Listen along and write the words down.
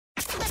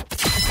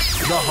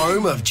the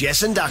home of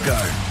Jess and Ducko.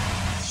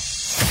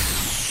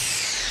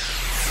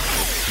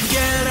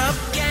 Get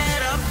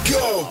up,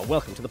 go.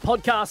 Welcome to the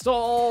podcast.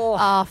 Oh,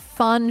 A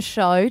fun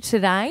show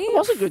today. it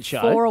was a good show.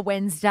 For a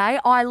Wednesday.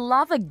 I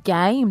love a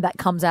game that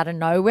comes out of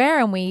nowhere,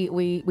 and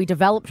we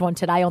developed one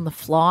today on the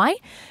fly.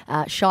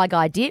 Shy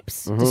Guy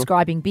Dips, Mm-hmm.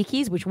 describing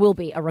bickies, which will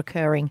be a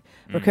recurring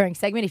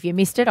segment. If you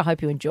missed it, I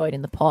hope you enjoyed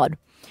in the pod.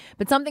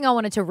 But something I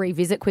wanted to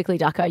revisit quickly,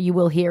 Ducko, you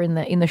will hear in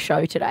the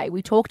show today.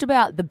 We talked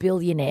about the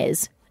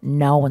billionaires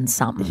knowing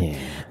something.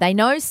 They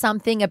know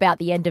something about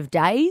the end of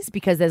days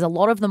because there's a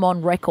lot of them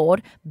on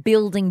record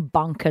building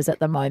bunkers at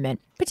the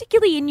moment,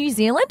 particularly in New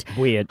Zealand.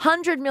 Weird.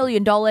 $100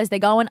 million. They're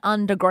going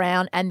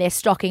underground and they're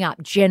stocking up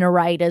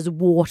generators,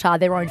 water,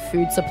 their own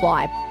food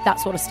supply, that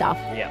sort of stuff.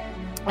 yeah.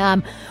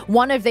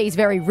 One of these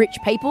very rich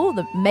people,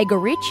 the mega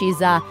rich, is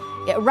a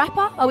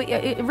rapper. A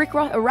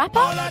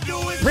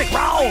rapper? Rick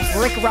Ross.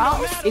 Rick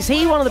Ross. Is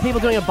he one of the people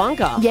doing a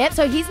bunker? Yeah,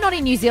 so he's not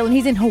in New Zealand.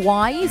 He's in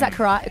Hawaii. Is that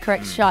correct,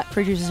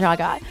 producer Shy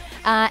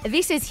Guy?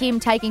 This is him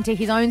taking to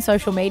his own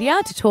social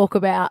media to talk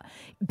about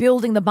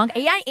building the bunker.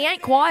 He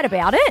ain't quiet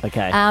about it.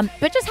 Okay.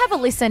 But just have a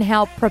listen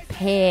how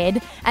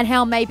prepared and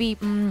how maybe...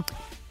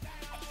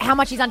 how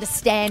much he's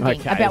understanding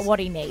Okay. about what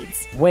he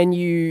needs. When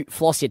you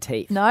floss your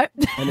teeth. No.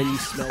 And then you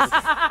smell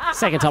it.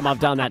 Second time I've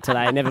done that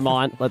today. Never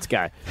mind. Let's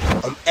go.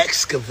 I'm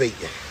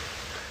excavating.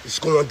 It's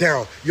going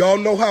down. Y'all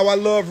know how I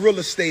love real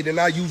estate, and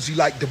I usually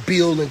like to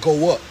build and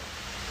go up.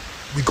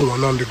 We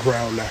going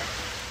underground now.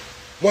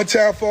 One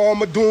time for all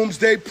my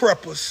doomsday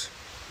preppers.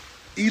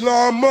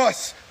 Elon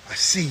Musk, I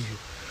see you.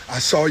 I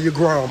saw your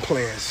ground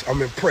plans.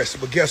 I'm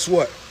impressed, but guess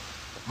what?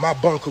 My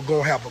bunker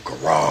gonna have a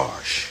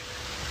garage.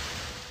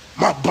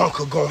 My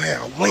bunker gonna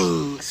have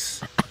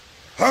wings.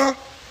 Huh?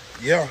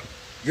 Yeah,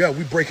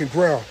 we breaking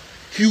ground.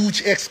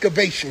 Huge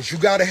excavations. You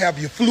gotta have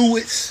your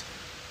fluids.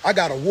 I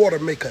got a water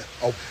maker,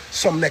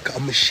 a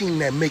machine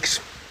that makes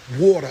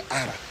water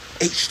out of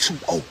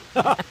H2O.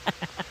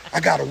 I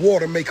got a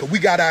water maker. We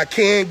got our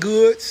canned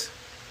goods.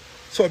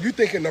 So if you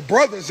thinking the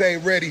brothers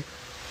ain't ready,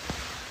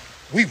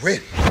 we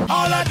ready.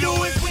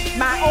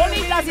 My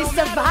only does is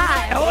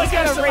survive. He's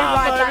going to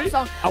rewrite that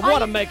song. A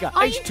water maker,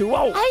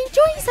 H2O. I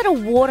enjoy he said a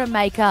water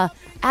maker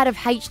out of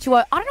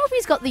H2O. I don't know if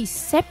he's got these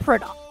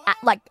separate,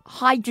 like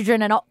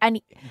hydrogen and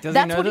Does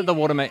that's he know what that the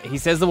water maker... He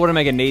says the water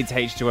maker needs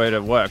H2O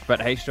to work, but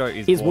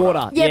H2O Is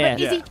water. Yeah,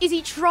 but is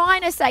he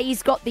trying to say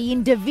he's got the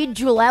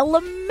individual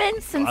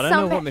elements and I don't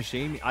know what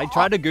machine... I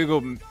tried to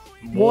Google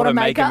Water water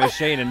maker maker?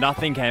 machine and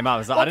nothing came up. I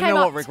was like, What I don't came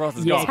know up? what Rick Ross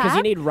has Yeah, got. because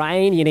you need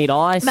rain, you need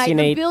ice, Mate, you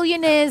the need...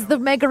 billionaires, the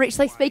mega rich,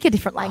 they speak a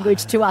different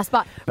language to us,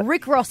 but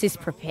Rick Ross is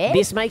prepared.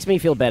 This makes me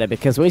feel better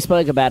because we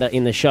spoke about it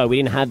in the show. We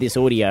didn't have this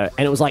audio,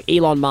 and it was like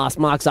Elon Musk,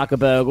 Mark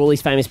Zuckerberg, all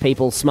these famous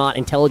people, smart,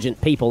 intelligent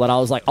people that I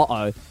was like,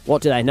 uh-oh,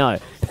 what do they know?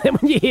 Then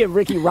when you hear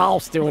Ricky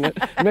Ross doing it,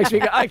 it makes me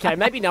go, okay,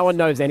 maybe no one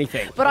knows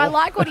anything. But I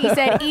like what he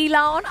said,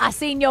 Elon, I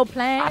seen your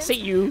plan. I see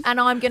you. And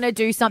I'm going to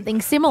do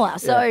something similar.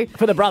 So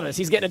For the brothers.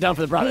 He's getting it done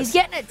for the brothers. he's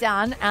getting it done.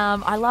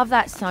 I love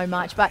that so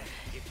much. But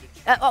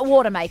a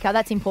water maker,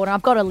 that's important.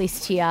 I've got a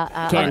list here.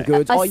 Canned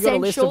goods. Oh, you got a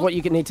list of what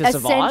you need to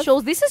survive?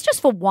 Essentials. This is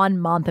just for 1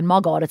 month, and my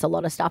God, it's a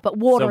lot of stuff. But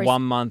water So is...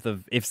 1 month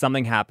of... If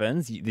something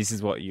happens, this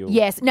is what you'll...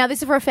 Yes. Now,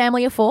 this is for a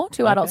family of 4,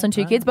 2 adults and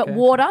 2 kids. But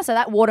water, so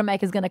that water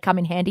maker is going to come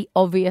in handy,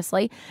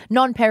 obviously.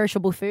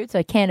 Non-perishable food,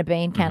 so can of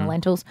bean, can of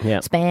lentils,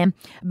 Yep. Spam.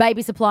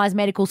 Baby supplies,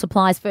 medical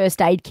supplies, first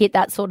aid kit,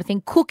 that sort of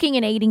thing. Cooking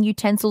and eating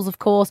utensils, of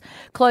course.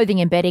 Clothing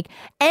and bedding.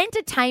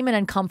 Entertainment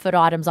and comfort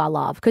items I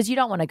love because you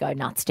don't want to go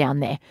nuts down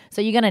there. So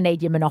you're going to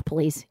need your Monopolies.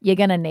 You're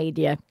going to need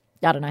your,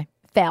 I don't know,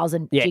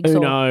 1,000 Yeah, jigsaw.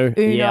 Uno.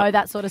 Yeah.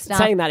 That sort of stuff.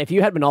 Saying that, if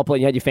you had Monopoly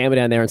and you had your family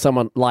down there and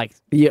someone,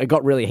 it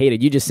got really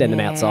heated, you just send them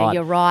outside.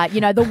 You're right. You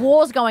know, the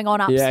war's going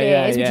on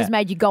upstairs, which yeah. has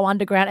made you go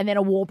underground, and then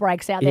a war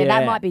breaks out there. Yeah.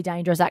 That might be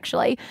dangerous,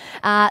 actually.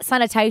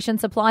 Sanitation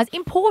supplies,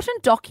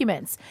 important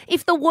documents.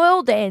 If the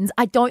world ends,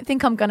 I don't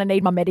think I'm going to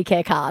need my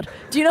Medicare card.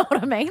 Do you know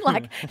what I mean?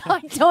 Like, I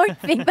don't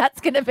think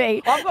that's going to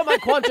be... I've got my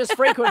Qantas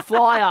frequent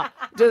flyer.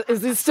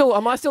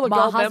 Am I still a My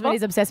gold husband member?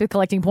 is obsessed with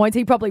collecting points.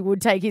 He probably would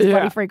take his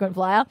bloody frequent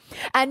flyer.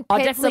 And I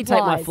pet definitely supplies.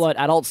 take my Float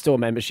adult store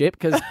membership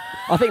because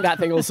I think that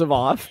thing will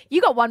survive.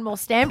 You got one more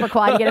stamp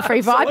required to get a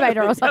free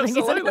vibrator or something.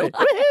 Absolutely.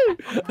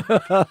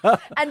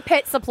 And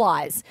pet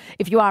supplies.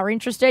 If you are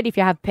interested, if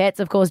you have pets,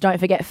 of course, don't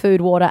forget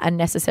food, water, and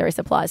necessary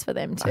supplies for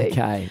them too.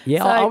 Okay.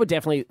 Yeah, So- I would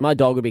definitely, my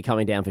dog would be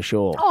coming down for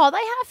sure. Oh, they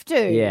have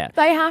to. Yeah.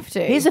 They have to.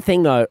 Here's the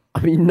thing, though.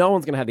 I mean, no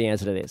one's going to have the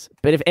answer to this.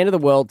 But if end of the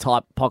world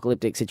type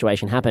apocalyptic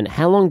situation happened,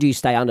 how long do you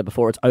stay under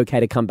before it's okay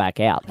to come back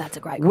out? That's a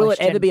great Will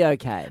question. it ever be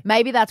okay?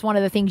 Maybe that's one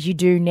of the things you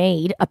do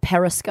need, a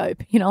periscope,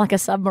 like a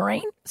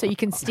submarine, so you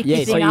can stick Yeah,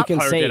 your so thing you up, can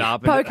Poke see. it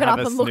up poke it up have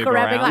a and look snoop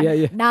around. Being like, Yeah,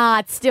 yeah. nah,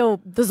 it's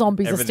still, the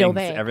zombies are still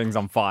there. Everything's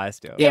on fire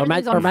still. Yeah,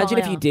 Everything's on imagine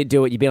if fire. you did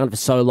do it, you'd been on for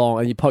so long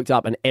and you poked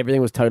up and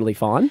everything was totally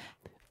fine.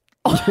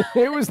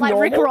 It was Like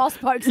Rick normal. Ross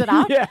pokes it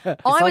up. Yeah.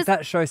 It's I like was...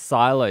 that show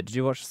Silo. Did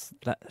you watch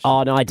that show?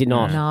 Oh, no, I did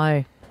not.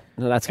 No.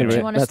 No, that's going Do to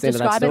you want us that's the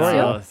to end of that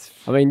describe it story.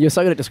 still? I mean, you're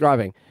so good at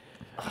describing.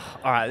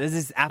 All right, there's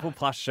this Apple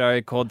Plus show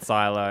called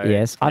Silo.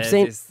 Yes, I There's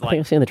think this,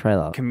 I've seen the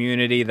trailer.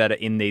 community that are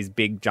in these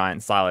big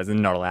giant silos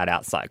and not allowed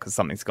outside because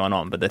something's going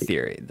on. But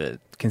the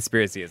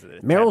conspiracy is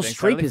that Meryl everything's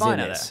Streep totally is fine in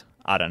out this. there.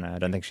 I don't know. I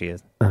don't think she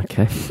is.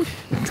 Okay.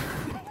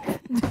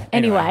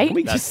 Anyway,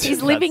 that's-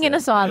 he's living in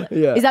that's a silence.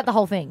 Is that the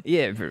whole thing?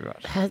 Yeah, pretty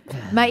much.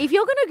 Mate, if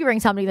you're going to bring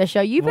somebody to the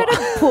show, you better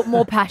put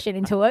more passion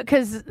into it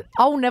because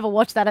I'll never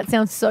watch that. It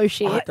sounds so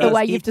shit the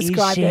way you've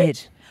described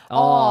it.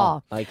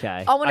 Oh,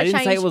 Okay. I want I to didn't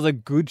change. say it was a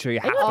good show. You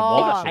have to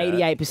Oh. watch it.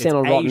 88% on It's a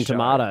Rotten show.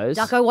 Tomatoes.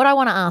 Ducko, what I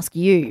want to ask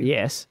you,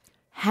 Yes.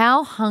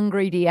 how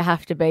hungry do you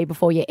have to be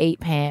before you eat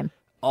Pam?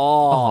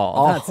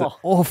 Oh, that's an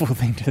awful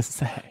thing to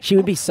say. She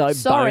would be so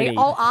Sorry, bony.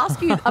 I'll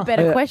ask you a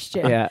better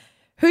question. Yeah.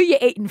 Who you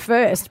eating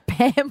first,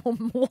 Pam or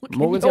Morgan?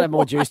 Morgan's gonna have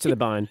more juice to the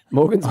bone.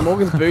 Morgan's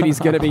booty's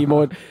gonna be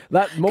more.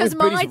 That Morgan's Because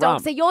my booty's dog,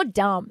 rump. so you're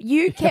dumb.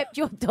 You kept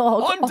your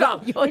dog. I'm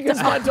dumb. You're Because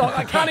dumb. my dog,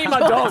 I can't eat my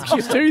dog.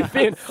 She's too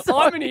thin.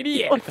 I'm an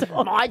idiot.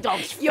 My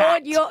dog's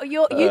fat.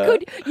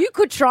 You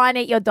could try and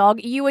eat your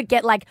dog. You would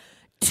get like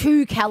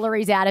 2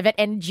 calories out of it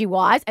energy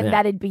wise, and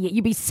that'd be it.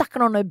 You'd be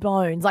sucking on her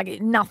bones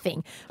like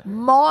nothing.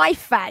 My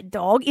fat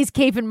dog is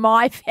keeping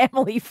my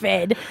family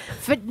fed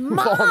for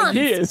months.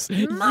 Years,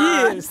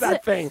 Months.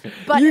 that thing.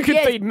 But you could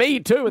yes, feed me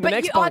too in the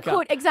next I bunker.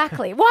 could,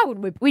 exactly. Why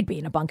wouldn't we? We'd be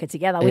in a bunker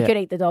together. We Yeah. could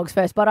eat the dogs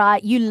first.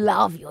 But you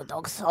love your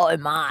dog so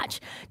much.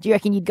 Do you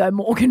reckon you'd go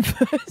Morgan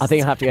first? I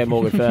think I have to go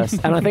Morgan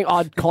first. And I think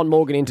I'd con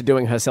Morgan into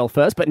doing herself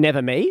first, but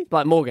never me.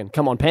 Like, Morgan,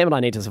 come on, Pam and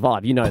I need to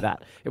survive. You know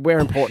that. We're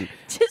important.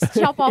 Just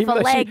chop off Even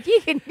a though she- leg.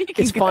 You can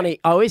It's go. funny.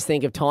 I always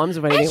think of times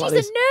of anything And like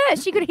she's this. a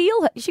nurse. She could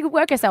heal her. She could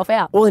work herself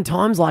out. Well, in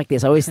times like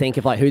this, I always think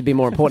of like who'd be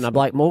more important. I'd be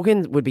like,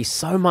 Morgan would be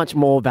so much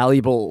more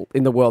valuable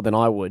in the world than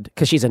I would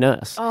because she's a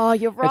nurse. Oh,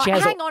 you're right. she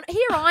has Hang on.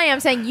 Here I am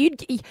saying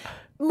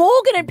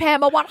Morgan and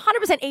Pam are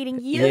 100%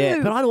 eating you. Yeah,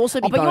 but I'd also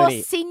be but bony.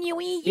 you're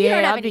sinewy. You Yeah,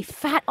 don't have I'd any be-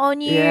 fat on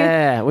you.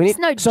 Yeah, we need There's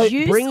no so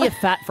juice. bring your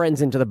fat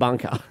friends into the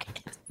bunker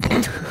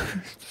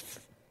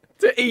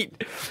to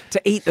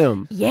eat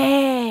them.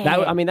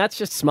 Yeah. I mean, that's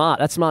just smart.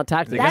 That's smart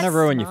tactic. They're going to That's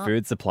ruin your smart.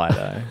 food supply,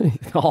 though.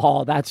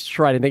 Oh, that's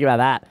true. I didn't think about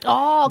that.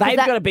 Oh, 'cause they've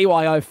that- got a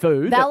BYO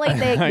food, They'll eat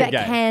their Okay.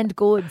 canned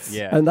goods.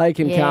 Yeah. and they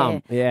can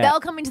come. Yeah, They'll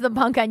come into the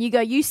bunker and you go,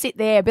 you sit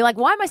there. Be like,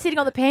 why am I sitting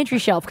on the pantry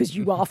shelf? Because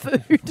you are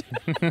food.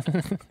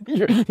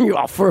 you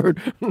are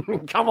food.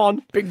 Come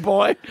on, big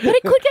boy. But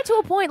it could get to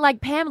a point like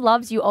Pam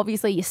loves you.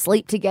 Obviously, you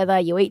sleep together,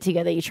 you eat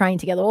together, you train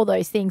together, all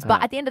those things.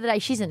 But at the end of the day,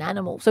 she's an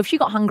animal. So if she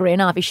got hungry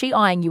enough, is she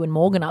eyeing you and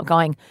Morgan up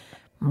going,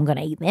 I'm going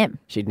to eat them?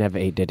 She'd never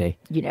eat Diddy.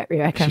 You know, you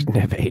reckon? She'd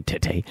never eat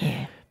Diddy.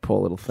 Yeah. Poor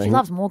little thing. She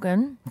loves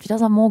Morgan. She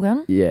does love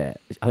Morgan. Yeah,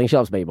 I think she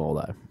loves me more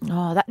though.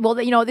 Oh,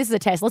 well, you know, this is a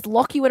test. Let's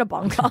lock you in a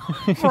bunker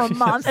for a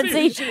month and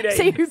see who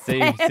See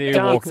Pam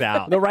who walks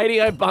out. The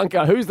radio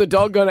bunker. Who's the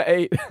dog going to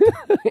eat?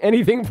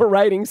 Anything for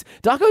ratings.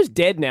 Ducko's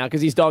dead now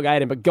because his dog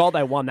ate him, but God,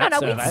 they won that No,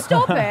 survey. we'd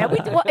stop her.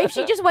 If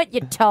she just went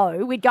your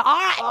toe, we'd go, all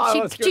right, Oh,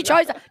 that's she good.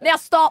 chose it. Now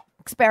stop.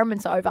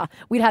 Experiment's over.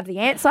 We'd have the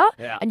answer,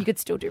 Yeah. and you could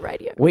still do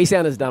radio. We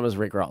sound as dumb as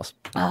Rick Ross.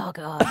 Oh,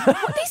 God. I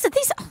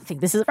think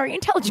this is a very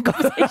intelligent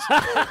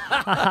conversation.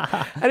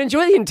 And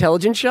enjoy the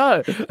intelligent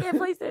show. Yeah,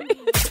 please do.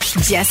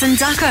 Jess and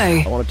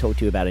Ducko. I want to talk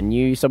to you about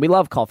so we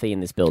love coffee in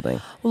this building.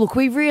 Well, look,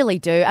 we really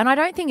do. And I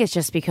don't think it's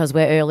just because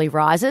we're early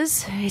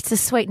risers. It's the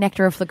sweet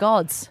nectar of the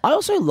gods. I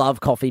also love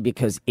coffee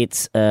because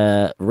it's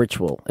a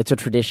ritual. It's a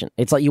tradition.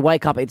 It's like you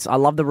wake up, I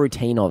love the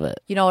routine of it.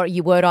 You know what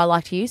word I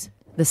like to use?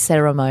 The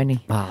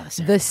ceremony.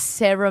 The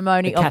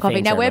ceremony The of caffeine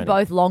coffee. Now, we're ceremony.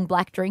 both long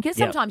black drinkers.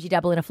 Yep. Sometimes you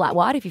dabble in a flat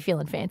white if you're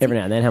feeling fancy. Every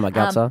now and then, how my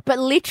guts are. But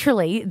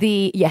literally,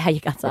 how your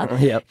guts are.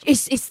 Yep.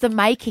 It's the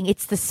making,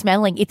 it's the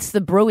smelling, it's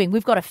the brewing.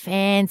 We've got a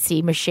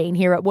fancy machine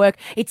here at work.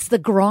 It's the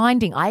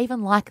grinding. I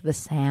even like the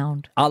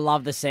sound. I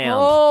love the sound.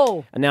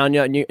 Oh. And now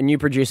a new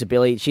producer,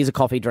 Billy, she's a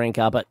coffee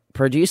drinker, but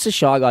producer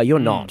Shy Guy, you're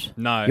not.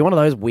 no. You're one of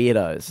those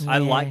weirdos. I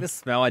like the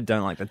smell. I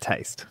don't like the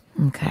taste.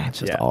 Okay. It's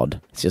just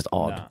odd. It's just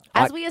odd. No.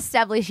 As we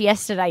established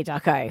yesterday,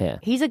 Ducko, Yeah.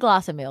 he's a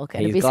glass of milk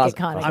and He's a biscuit glass-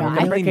 kind of I'm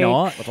guy. really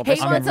not.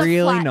 He I'm wants a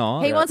really flat,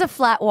 not. He wants a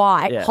flat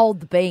white, Yeah. hold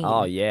the bean.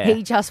 Oh, yeah.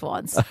 He just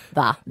wants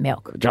the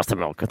milk. Just the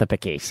milk with the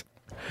pickies.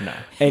 No.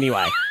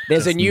 Anyway,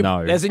 there's a Just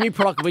no. there's a new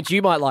product which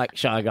you might like,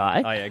 Shy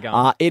Guy. Oh, yeah, go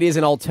on. It is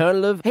an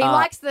alternative. He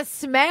likes the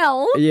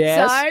smell.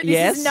 Yes, So this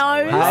yes. is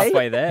no. Hey.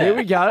 Halfway there. Here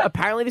we go.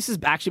 Apparently, this has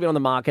actually been on the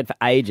market for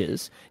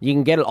ages. You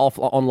can get it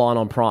online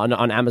on Prime,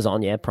 on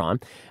Amazon, Prime.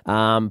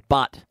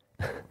 But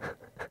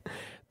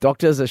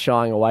doctors are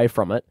shying away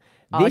from it.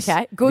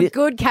 Okay.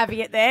 Good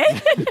caveat there.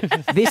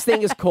 This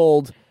thing is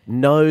called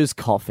nose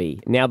coffee.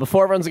 Now,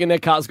 before everyone's in their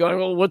cars going,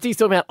 well, what's he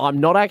talking about? I'm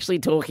not actually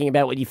talking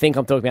about what you think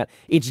I'm talking about.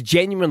 It's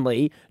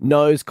genuinely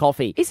nose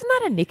coffee. Isn't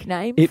that a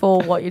nickname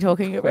for what you're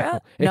talking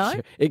about?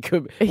 No? It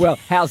could. Well,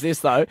 how's this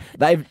though?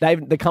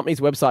 The company's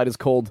website is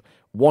called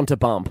Want a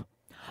Bump.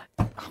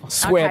 I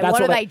swear, Okay, that's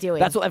what are they they doing?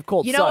 That's what they've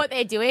called. You know what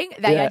they're doing?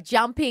 They Yeah. are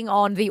jumping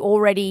on the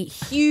already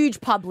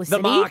huge publicity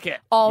The market.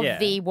 of Yeah.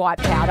 the white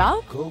powder.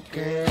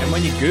 And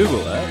when you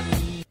Google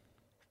it,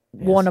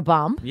 Want a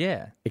bump.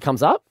 yeah. It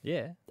comes up.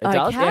 Yeah. It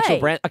does. The actual Okay.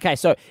 brand. Okay,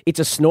 so it's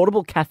a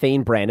snortable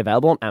caffeine brand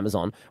available on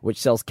Amazon, which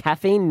sells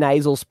caffeine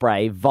nasal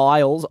spray,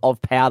 vials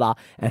of powder,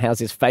 and has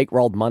this fake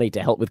rolled money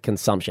to help with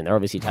consumption. They're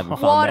obviously having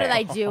fun What there. are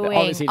they doing?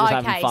 Obviously just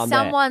having Okay, fun there.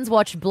 someone's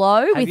watched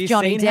Blow Have with you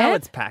Johnny seen how Depp.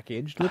 it's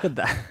packaged? Look at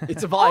that.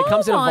 It's a vial. It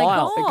comes in a Oh my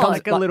vial. It God. comes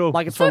Like a little-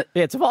 Like it's from.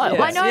 Yeah, it's a vial.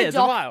 Yeah. I know it's a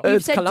vial. you've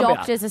It's said Colombia.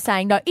 doctors are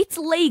saying no, it's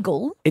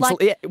legal. It's, like,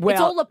 yeah, it's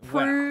well, all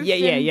approved. Yeah.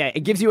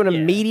 It gives you an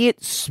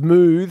immediate,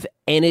 smooth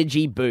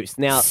energy boost.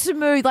 Now,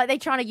 Smooth, like they're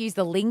trying to use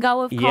the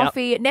lingo of Yep.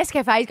 coffee.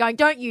 Nescafe is going,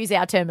 don't use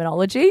our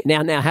terminology.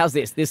 Now, how's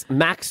this? This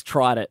Max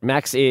tried it.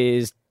 Max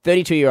is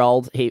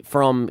 32-year-old. He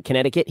from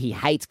Connecticut. He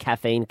hates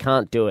caffeine.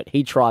 Can't do it.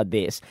 He tried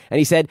this, and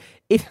he said,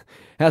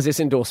 how's this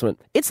endorsement?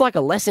 It's like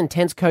a less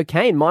intense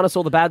cocaine, minus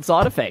all the bad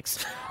side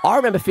effects. I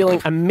remember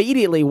feeling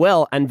immediately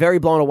well and very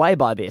blown away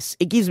by this.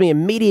 It gives me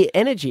immediate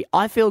energy.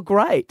 I feel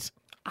great.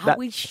 Are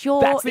we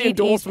sure that's the it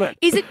endorsement.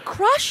 Is it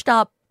crushed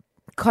up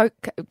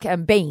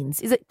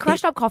beans? Is it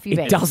crushed up coffee It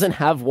beans? doesn't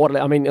have what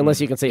I mean, unless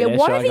you can see Yeah, it.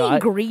 what are the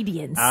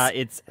ingredients?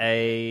 It's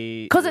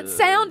a. Because it's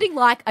sounding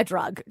like a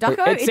drug,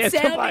 Ducko. It It's sounds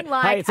sounding like- hey,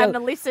 like it's an a-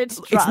 illicit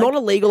drug. It's not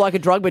illegal like a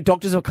drug, but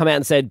doctors have come out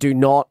and said do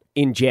not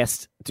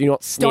sniff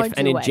Don't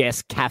and do it.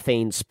 ingest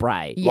caffeine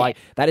spray. Yeah. Like,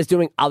 that is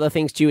doing other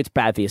things to you. It's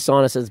bad for your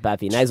sinuses, bad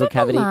for your nasal Remember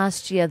cavity.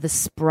 last year, the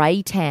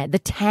spray tan, the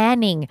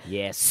tanning,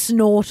 Yes.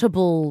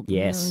 snortable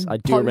Yes, I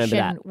do remember potion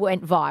that.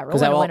 went viral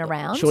Because when it went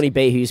around. Shawnee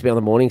B, who used to be on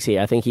the mornings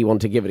here, I think he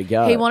wanted to give it a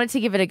go. He wanted to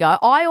give it a go.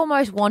 I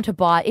almost want to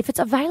buy, if it's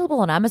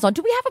available on Amazon,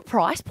 do we have a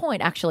price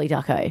point actually,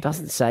 Ducko?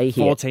 Doesn't say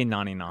here.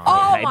 $14.99.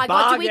 Oh my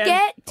God, do we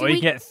get... Or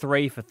you get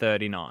 3 for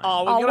 $39.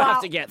 Oh, we're Oh, going to wow.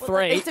 have to get Well,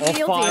 3. it's a or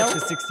meal 5 deal. for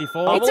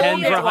 64, Oh, 10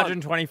 we'll for get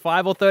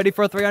 125, or 30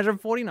 for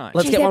 349.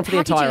 Let's Geez, get their one for the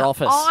entire packaging-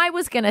 office. I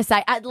was going to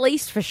say, at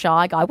least for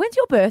Shy Guy. When's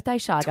your birthday,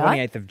 Shy Guy?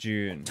 28th of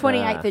June.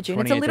 28th of June.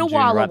 It's a 28th little of June,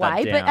 while write that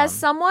away, but down. as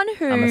someone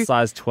who... I'm a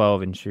size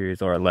 12 in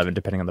shoes, or 11,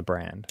 depending on the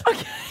brand.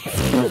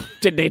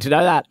 Didn't need to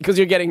know that because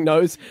you're getting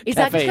nose Is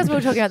that just caffeine. because we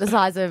were talking about the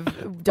size of Of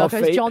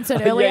Docos feet. Johnson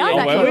Yeah, earlier? yeah, Is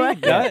that were you we? were?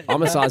 Yeah,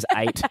 I'm a size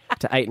 8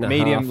 to 8.5.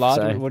 Medium, large,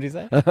 so- what do you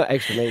say?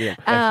 Extra medium.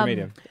 Extra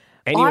medium.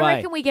 Anyway, I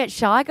reckon we get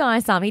Shy Guy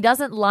some. He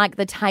doesn't like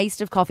the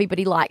taste of coffee, but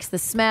he likes the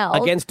smell.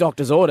 against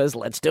doctor's orders,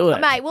 let's do it.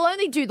 Mate, we'll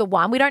only do the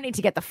one. We don't need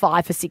to get the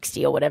 5 for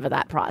 60 or whatever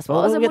that price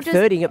Well, was. we'll And get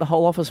 30 and get the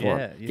whole office Yeah, one.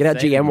 you're Get our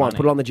saving GM one, money.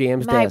 put it on the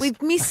GM's Mate, desk.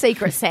 we've missed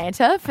Secret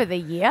Santa for the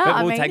year. But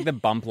I we'll mean, take the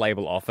bump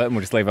label off it, and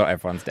we'll just leave it on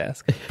everyone's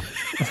desk.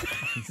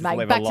 mate,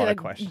 leave a back lot to of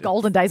the questions.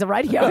 golden days of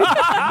radio.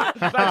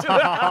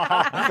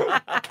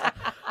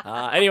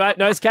 Anyway,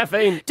 no, it's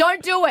caffeine.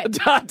 Don't do it.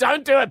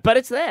 Don't do it, but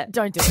it's there.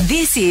 Don't do it.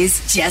 This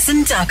is Jess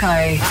and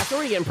Ducko. It's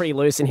already getting pretty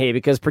loose in here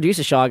because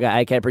producer Sharga,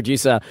 aka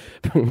producer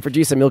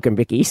Milk and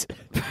Bickies.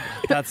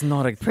 That's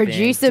not a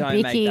Producer thing. Don't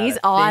make that Bickies,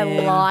 a I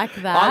thing. like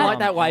that. I like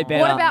that way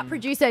better. What about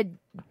producer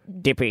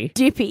Dippy?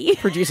 Dippy?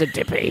 Producer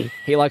Dippy.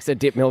 He likes to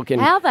dip milk in.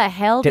 How the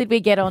hell did we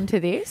get onto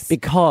this?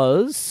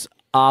 Because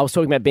I was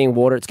talking about being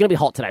water. It's going to be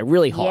hot today,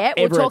 really hot. Yeah,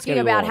 we're Everywhere it's talking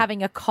gonna be about warm.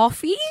 having a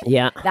coffee.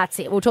 Yeah. That's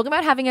it. We're talking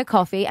about having a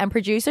coffee, and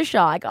producer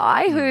Shy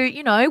Guy, who,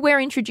 you know, we're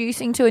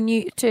introducing to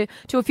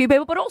a few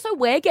people, but also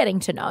we're getting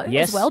to know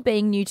Yes. as well,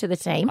 being new to the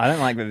team. I don't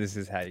like that this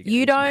is how you get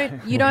You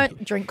this now.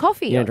 don't drink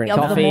coffee You don't drink of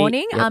coffee. the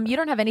morning. Yep. You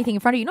don't have anything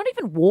in front of you. Not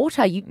even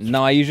water. You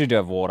No, I usually do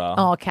have water.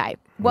 Oh, okay.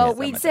 Well, Yes,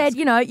 we I'm a said, desk.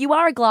 you know, you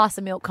are a glass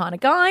of milk kind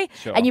of guy,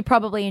 Sure. and you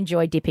probably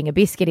enjoy dipping a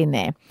biscuit in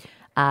there.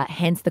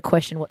 Hence the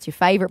question, what's your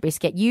favourite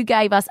biscuit? You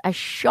gave us a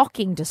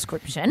shocking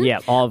description, Yeah,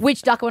 of-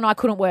 which Ducko and I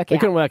couldn't work We out.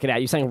 couldn't work it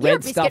out. You're saying You're a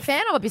red biscuit stuff.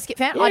 fan. I'm a biscuit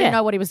fan. Yeah. I didn't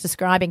know what he was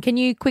describing. Can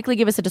you quickly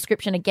give us a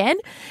description again?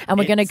 And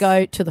we're going to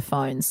go to the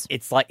phones.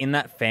 It's like in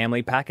that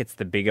family pack, it's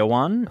the bigger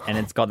one, and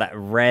it's got that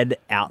red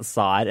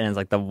outside, and it's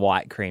like the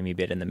white creamy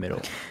bit in the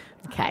middle.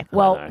 Okay.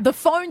 Well, the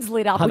phone's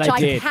lit up, Oh, which they I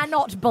did.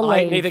 cannot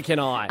believe. Neither can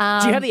I.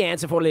 Do you have the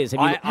answer for what it is?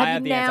 Have you, I have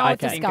have you the answer. now I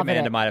think discovered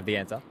Amanda it? might have the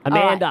answer.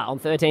 Amanda on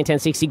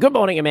 131060. Good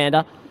morning,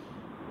 Amanda.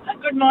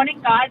 Good morning,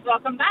 guys.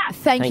 Welcome back.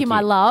 Thank you, Thank my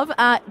you. love.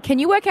 Can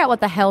you work out what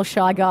the hell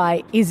Shy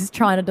Guy is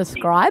trying to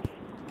describe?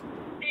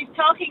 He's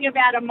talking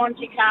about a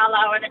Monte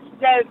Carlo, and it's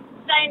the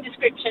same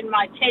description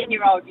my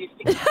 10-year-old used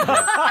to give. Good.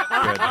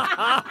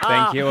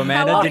 Thank you,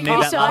 Amanda. How old Didn't are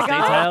need you, that last Shy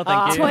Guy? detail.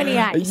 Thank you.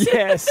 28.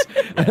 Yes.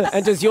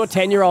 And does your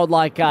 10-year-old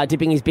like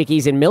dipping his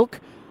bickies in milk?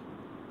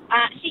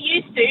 She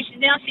used to. She's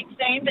now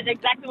 16, but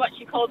exactly what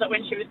she called it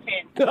when she was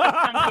 10.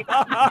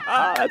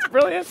 That's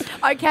brilliant.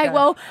 Okay,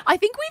 well, I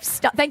think we've...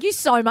 Thank you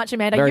so much,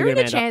 Amanda. Very You're in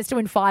good, a Amanda. chance to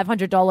win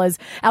 $500,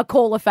 our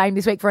Call of Fame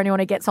this week for anyone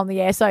who gets on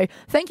the air. So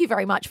thank you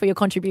very much for your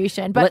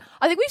contribution. But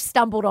I think we've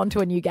stumbled onto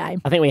a new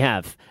game. I think we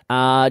have.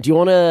 Do you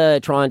want to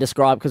try and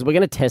describe, because we're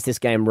going to test this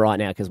game right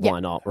now, because why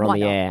not? We're on why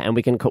the not? air, and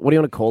we can, what do you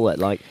want to call it?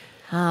 Like,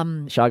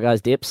 Shy Guys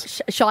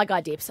Dips? Shy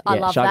Guy Dips. I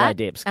Yeah, love Shy that. Guy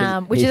Dips,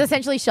 'cause Which is he's-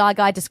 essentially Shy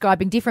Guy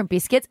describing different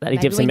biscuits. That he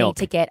Maybe dips in we milk.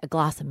 need to get a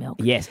glass of milk.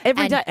 Yes.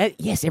 Every And day.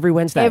 Yes, every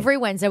Wednesday. Every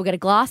Wednesday, we'll get a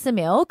glass of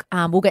milk.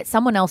 We'll get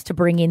someone else to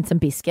bring in some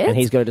biscuits. And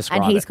he's gotta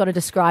describe And he's it. got to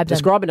describe them.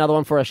 Describe another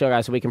one for us, Shy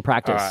Guys, so we can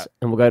practice, All right.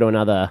 and we'll go to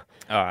another.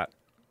 All right.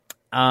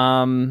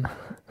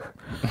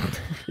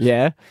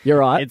 Yeah, you're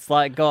right. It's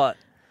like got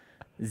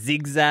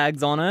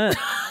zigzags on it,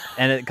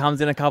 and it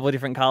comes in a couple of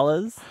different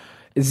colours.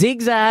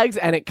 Zigzags,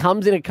 and it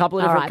comes in a couple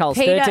of All different right, colours.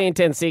 Peter- 13,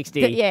 10,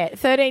 60. Yeah,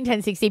 13,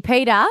 10, 60.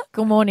 Peter,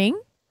 good morning.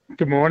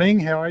 Good morning.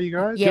 How are you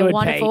guys? Yeah, Good,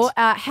 wonderful. Pete.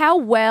 How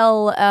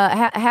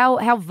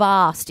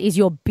vast is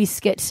your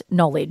biscuit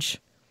knowledge?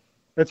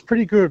 It's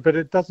pretty good, but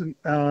it doesn't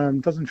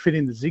fit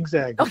in the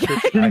zigzag.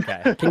 description.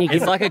 Okay. Can you give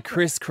It's like a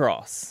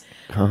crisscross.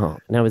 Oh,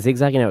 now a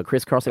zigzag, a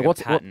crisscross. Like a What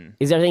pattern.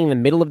 is everything in the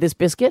middle of this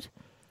biscuit?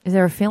 Is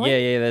there a filling?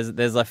 Yeah.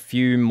 There's a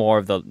few more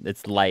of the.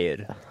 It's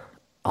layered.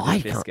 I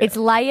Biscuit. can't. It's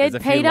layered,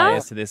 There's a few Peter?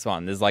 layers to this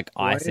one. There's like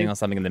icing or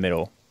something in the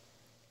middle.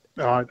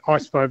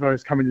 Ice Vovo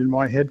is coming in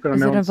my head, but I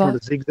Is know it a it's not vo- a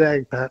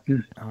zigzag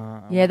pattern.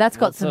 Yeah, that's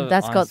got What's some. a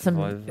That's got ice some.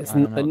 Vovo? It's I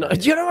don't know no, what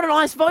that do you know what an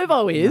ice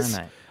Vovo is? No,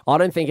 mate. I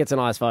don't think it's an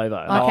ice Vovo.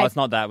 Okay. Oh, it's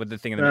not that with the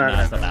thing in the middle.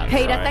 No, it's not that.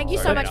 Peter, Sorry. thank you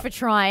so Sorry. much for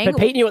trying. But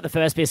Pete knew what the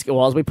first biscuit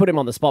was. We put him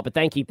on the spot, but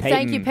thank you, Pete.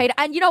 Thank you, Peter.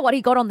 And you know what?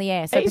 He got on the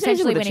air, so He's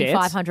potentially with a winning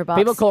chance. $500.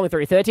 People calling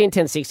through 13,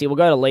 10, 60. We'll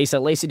go to Lisa.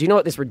 Lisa, do you know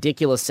what this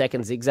ridiculous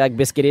second zigzag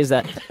biscuit is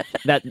that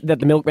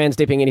the milkman's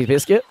dipping in his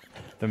biscuit?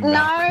 The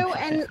No,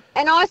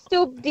 and I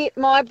still dip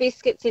my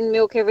biscuits in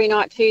milk every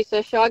night too.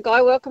 So Shy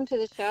Guy, welcome to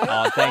the show.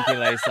 Oh, thank you,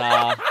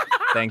 Lisa.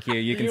 Thank you.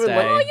 You can You would stay.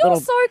 like- Oh, you're Little-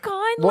 so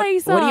kind, What,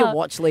 Lisa. what do you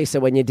watch, Lisa,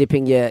 when you're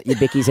dipping your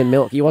bickies in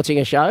milk? You watching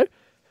a show?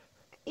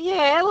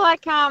 Yeah,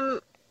 like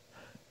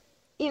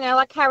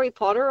like Harry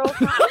Potter or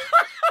something.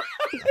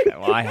 Okay,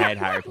 well, I hate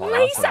Harry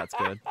Potter, so that's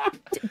good.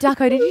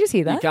 Ducko, did you just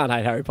hear You that? can't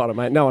hate Harry Potter,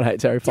 mate. No one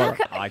hates Harry Potter.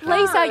 I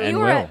can't. Lisa,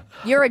 And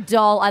you're a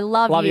doll. I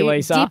love Love you,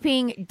 Lisa.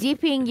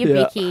 Dipping your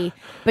Yeah. bicky,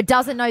 but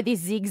doesn't know this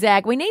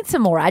zigzag. We need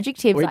some more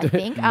adjectives, We I do.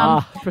 think.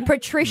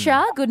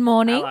 Patricia, good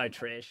morning. Hello,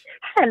 Trish.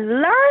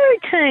 Hello,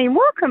 team.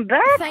 Welcome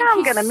back. Thank I'm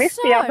you going to miss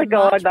so the other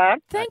guy, much. though.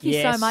 Thank you so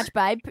Yes. much,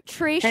 babe.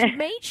 Trish,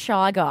 meet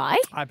Shy Guy.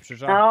 Hi,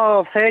 Patricia. Oh,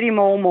 I've heard him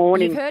all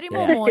morning. You've heard him Yeah.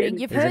 all morning.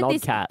 You've He's an heard odd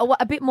this. cat.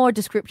 A bit more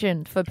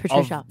description for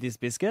Patricia. Of this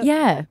biscuit?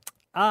 Yeah. You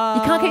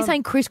can't keep Um,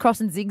 saying crisscross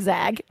and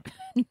zigzag.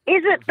 Is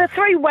it the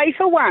three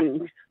wafer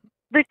ones?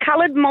 The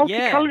coloured,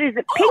 multicoloured, is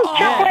it pink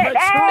chocolate?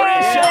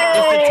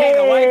 It's the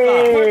Tina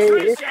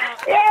wafer.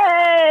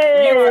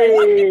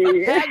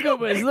 Yay! How good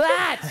was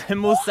that?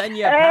 And we'll send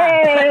you a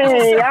pack.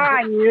 Hey,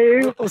 I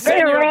knew.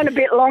 Been around a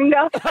bit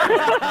longer.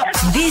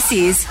 This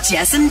is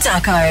Jess and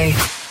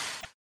Ducko.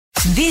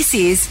 This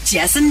is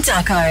Jess and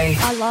Ducko.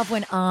 I love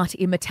when art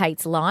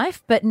imitates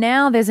life, but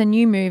now there's a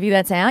new movie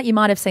that's out. You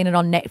might have seen it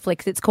on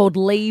Netflix. It's called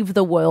Leave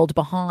the World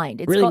Behind.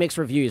 It's Really got mixed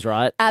reviews,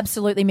 right?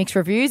 absolutely mixed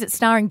reviews. It's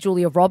starring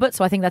Julia Roberts,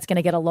 so I think that's going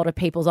to get a lot of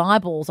people's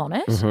eyeballs on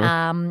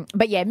it.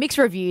 But yeah, mixed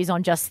reviews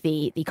on just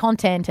the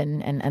content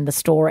and the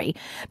story.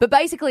 But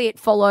basically, it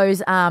follows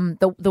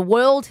the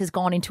world has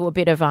gone into a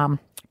bit of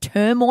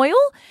turmoil,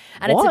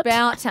 and What?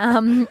 it's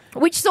about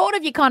which sort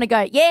of you kind of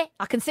go, yeah,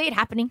 I can see it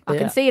happening. I Yeah.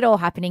 can see it all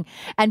happening,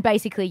 and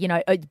basically,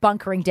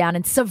 bunkering down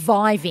and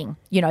surviving,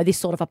 this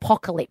sort of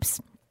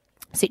apocalypse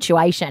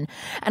situation.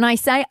 And I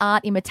say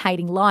art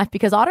imitating life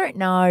because I don't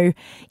know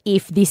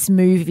if this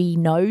movie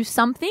knows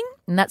something,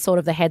 and that's sort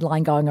of the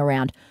headline going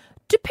around.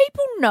 Do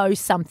people know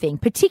something,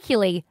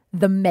 particularly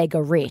the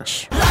mega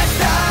rich?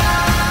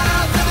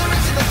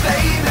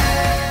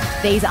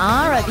 These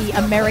are the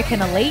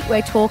American elite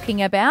we're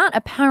talking about.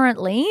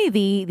 Apparently,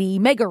 the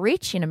mega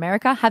rich in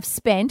America have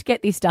spent,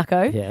 get this,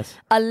 Ducko, Yes.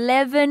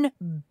 $11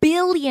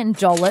 billion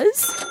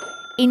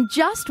in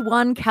just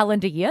one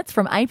calendar year. It's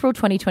from April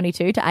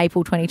 2022 to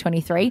April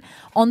 2023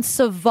 on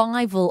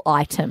survival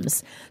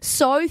items.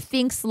 So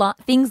things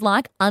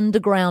like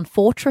underground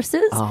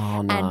fortresses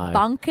Oh, no. and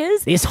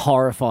bunkers. This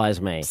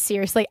horrifies me.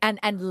 Seriously, and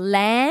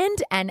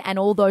land and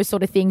all those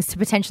sort of things to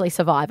potentially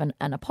survive an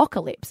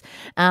apocalypse.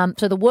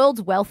 So the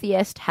world's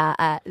wealthiest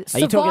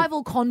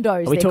survival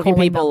condos. Are we they're talking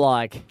calling people them.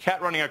 like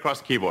Cat running across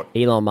the keyboard.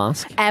 Elon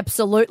Musk?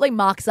 Absolutely.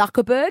 Mark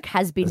Zuckerberg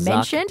has been Zuck.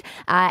 mentioned.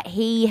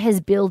 He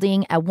is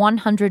building a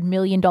 $100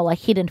 million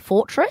hidden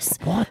fortress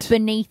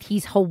beneath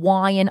his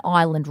Hawaiian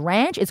island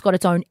ranch. It's got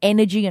its own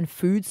energy and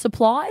food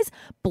supplies,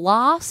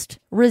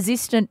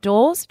 blast-resistant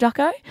doors,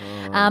 Ducko.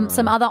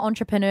 Some other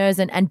entrepreneurs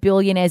and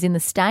billionaires in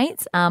the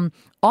States.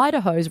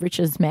 Idaho's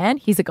richest man,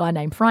 he's a guy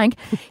named Frank.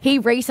 He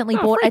recently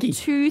bought Frankie. a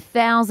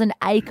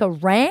 2,000-acre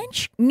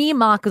ranch near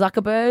Mark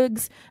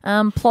Zuckerberg's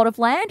plot of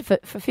land for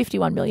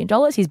 $51 million.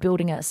 He's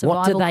building a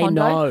survival they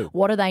condo. know?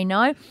 What do they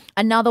know?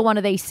 Another one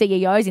of these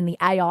CEOs in the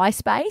AI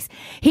space,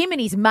 him and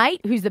his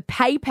mate, who's the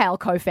PayPal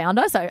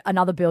co-founder, so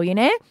another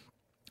billionaire,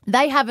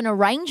 they have an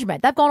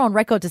arrangement. They've gone on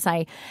record to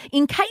say,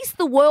 in case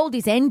the world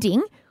is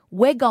ending,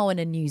 we're going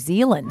to New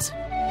Zealand.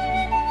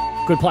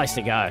 Good place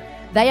to go.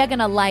 They are going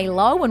to lay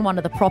low in one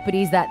of the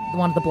properties that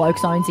one of the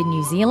blokes owns in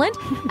New Zealand.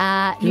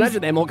 Can you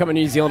imagine them all coming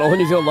to New Zealand, all the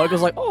New Zealand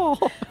locals like, oh,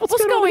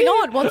 what's going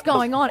on? What's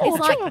going on? It's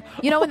like,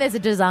 when there's a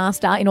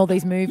disaster in all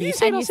these movies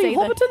seen and you us in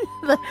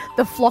see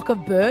the flock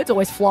of birds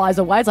always flies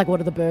away. It's like, what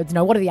do the birds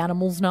know? What do the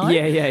animals know?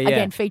 Yeah.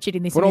 Again, featured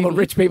in this When movie. all the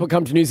rich people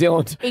come to New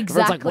Zealand. Everyone's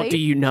like, Exactly. what do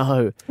you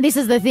know? This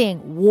is the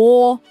thing.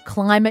 War,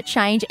 climate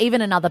change, even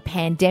another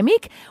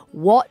pandemic.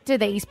 What do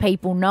these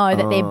people know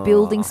that they're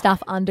building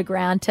stuff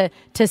underground to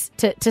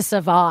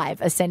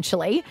survive,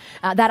 essentially?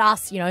 That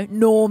us,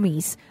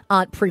 normies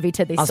aren't privy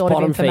to this Us sort of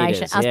bottom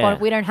information. feeders, yeah.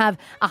 We don't have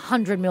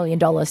 $100 million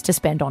to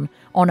spend on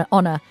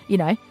a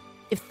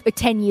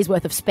 10 years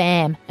worth of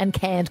spam and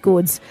canned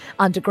goods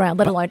underground,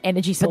 let alone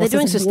energy But sources. they're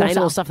doing and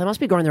sustainable water. stuff. They must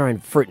be growing their own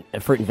fruit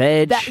and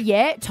veg.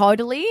 Yeah,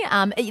 totally.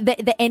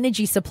 The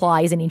energy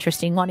supply is an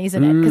interesting one,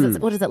 isn't it? Because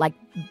what is it, like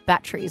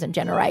batteries and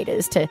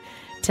generators to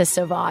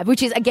survive,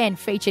 which is again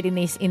featured in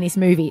this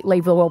movie,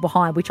 Leave the World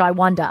Behind, which I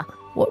wonder.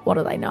 What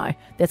do they know?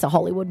 That's a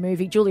Hollywood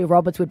movie. Julia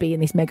Roberts would be in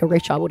this mega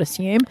rich, I would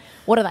assume.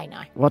 What do they know?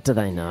 What do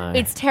they know?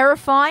 It's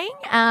terrifying.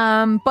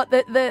 But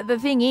the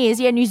thing is,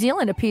 New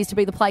Zealand appears to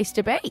be the place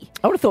to be.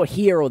 I would have thought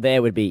here or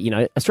there would be,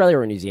 Australia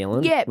or New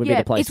Zealand would be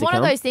the place It's to one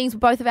come. of those things.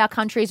 Both of our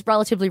countries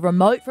relatively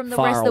remote from the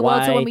Far rest of the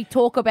world. So away. when we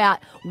talk about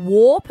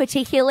war,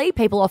 particularly,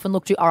 people often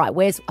look to, all right,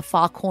 where's a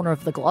far corner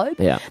of the globe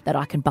that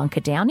I can bunker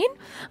down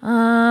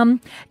in?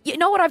 You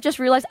know what I've just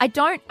realised?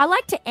 I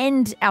like to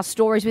end our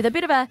stories with a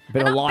bit of an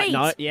of a light upbeat,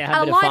 note,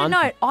 have a bit of lighter fun.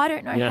 note. I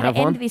don't know You don't how have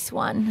to end one? this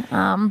one.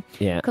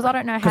 Because I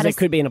don't know how Because to. it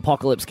could be an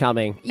apocalypse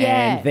coming,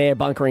 Yeah. and they're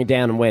bunkering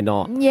down and we're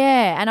not.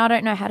 Yeah, and I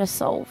don't know how to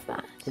solve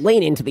that.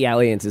 Lean into the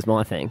aliens is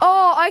my thing.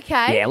 Oh,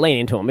 okay. Yeah, lean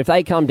into them. If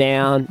they come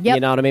down, Yep.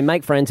 you know what I mean,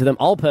 make friends with them.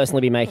 I'll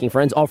personally be making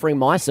friends, offering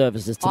my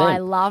services to I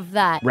them. love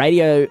that.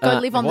 Radio. Go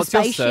live on the What's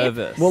your spaceship.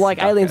 service? Well,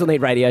 like aliens will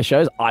need radio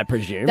shows, I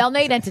presume. They'll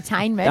need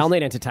entertainment. They'll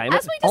need entertainment.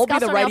 As we I'll be discussed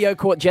the on our- radio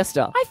court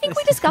jester. I think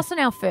we discussed on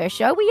our first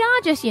show, we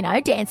are just,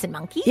 dancing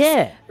monkeys.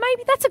 Yeah.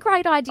 Maybe that's a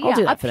great idea. I'll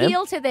do that for them.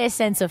 Appeal to their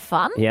sense of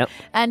fun. Yep.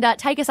 And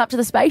take us up to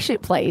the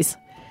spaceship, please.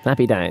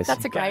 Happy days.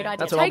 That's a great idea.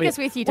 That's what I'll Take be- us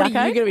with you, What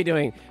Ducko. are you going to be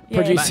doing? Yeah.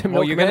 Producer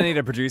Well, you're going to Milkman? need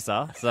a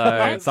producer,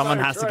 so someone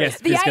has to get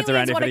The biscuits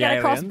around aliens here want for to the get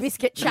across aliens.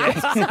 biscuit chat.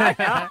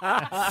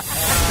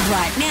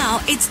 Right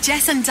now, it's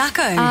Jess and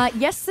Ducko.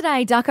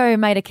 Yesterday, Ducko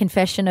made a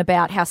confession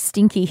about how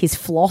stinky his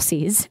floss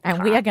is,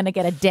 and we are going to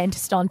get a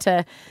dentist on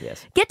to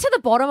get to the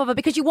bottom of it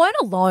because you weren't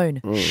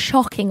alone.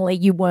 Shockingly,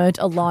 you weren't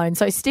alone.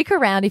 So stick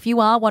around if you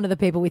are one of the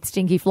people with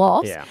stinky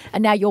floss,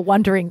 and now you're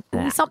wondering,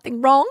 is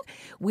something wrong?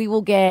 We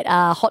will get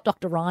Hot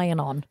Dr. Ryan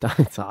on.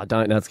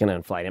 That's going to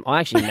inflate him. I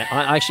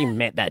actually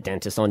met that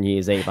dentist on New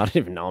Year's Eve. I didn't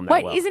even know him that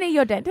Wait, well. isn't he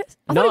your dentist?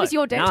 I thought he was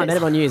your dentist. No, I met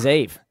him on New Year's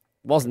Eve.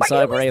 Wasn't Wait, who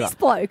sober was either. this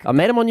bloke? I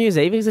met him on New Year's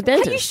Eve. He's a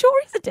dentist. Are you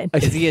sure he's a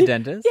dentist? Is he a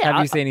dentist? Yeah,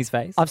 Have you seen his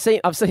face? I've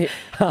seen. I've seen him.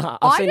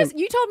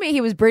 You told me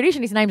he was British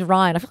and his name's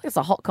Ryan. I feel like it's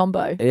a hot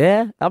combo.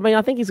 Yeah, I mean,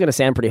 I think he's going to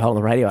sound pretty hot on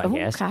the radio. I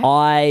guess. okay.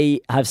 I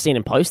have seen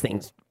him post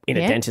things in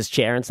a Yeah. dentist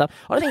chair and stuff.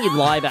 I don't think you'd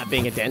lie about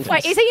being a dentist.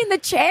 Wait, is he in the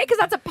chair? Because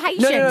that's a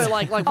patient. No,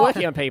 like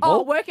working on people.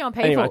 Oh, working on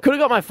people. Anyway, could have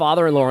got my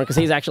father-in-law on because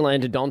he's actually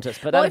an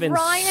endodontist, but Well, that'd have if been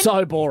Ryan-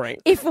 so boring.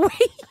 If we,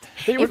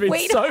 He would have been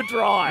we- so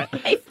dry.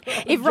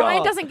 if Ryan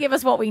God. doesn't give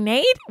us what we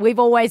need, we've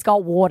always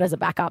got water as a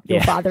backup. Your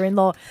Yeah.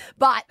 father-in-law,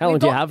 but How long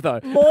we've do you got have, though?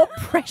 More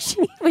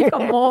pressing. We've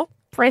got more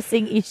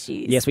pressing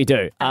issues. Yes, we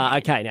do.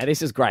 Okay, now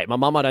this is great. My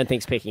mum, I don't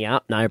think's picking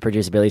up. No,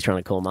 producer Billy's trying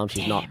to call mum.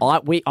 She's not.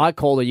 I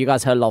called her. You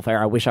guys heard it off air.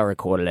 I wish I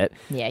recorded it.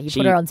 Yeah, you She-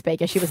 put her on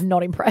speaker. She was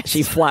not impressed.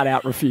 She flat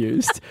out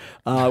refused.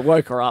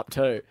 Woke her up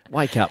too.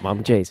 Wake up,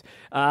 mum. Jeez.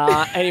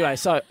 Anyway,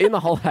 so in the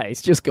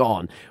holidays, just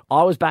gone.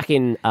 I was back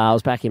in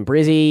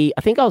Brizzy.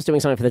 I think I was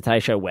doing something for the Today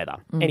Show weather.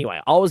 Anyway,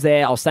 I was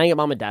there. I was staying at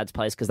mum and dad's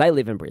place because they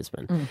live in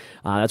Brisbane.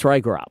 That's where I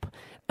grew up.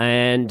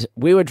 And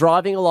we were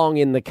driving along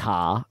in the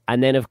car,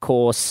 and then, of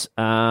course,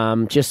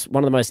 just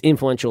one of the most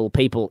influential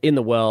people in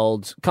the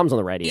world comes on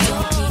the radio.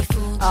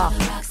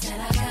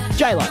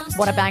 J-Lo.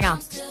 What a banger.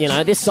 You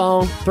know, this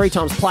song, 3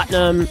 times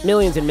platinum,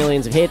 millions and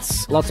millions of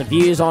hits, lots of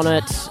views on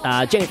it.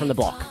 Jenny from the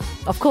Block.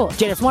 Of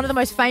course. It's one of the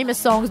most famous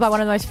songs by one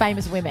of the most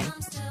famous women.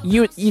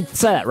 You'd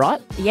say that,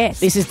 right? Yes.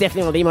 This is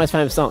definitely one of the most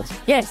famous songs.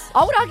 Yes.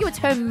 I would argue it's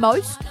her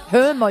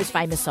most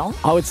famous song.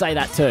 I would say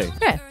that too.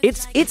 Yeah.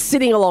 It's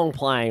sitting along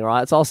playing,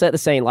 right? So I'll set the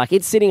scene. Like,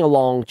 it's sitting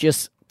along,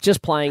 just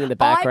playing in the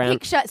background. I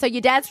picture, so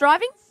your dad's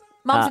driving,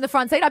 mum's in the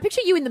front seat. I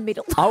picture you in the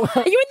middle. Oh.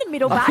 Are you in the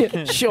middle back?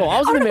 Sure, I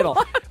was in the middle.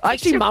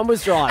 Actually, mum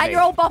was driving. And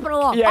you're all bopping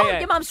along. Yeah, oh, yeah.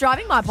 your mum's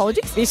driving. My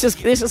apologies. This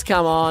has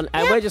come on,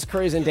 and we're just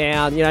cruising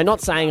down,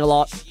 not saying a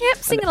lot. Yep,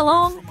 singing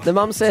along. The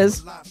mum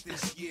says,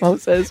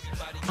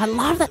 I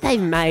love that they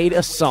made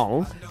a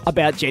song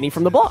about Jenny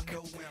from the Block.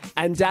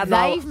 And Dad and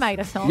They've made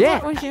a song.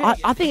 Yeah, What was your-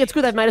 I think it's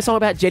good they've made a song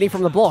about Jenny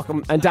from the Block.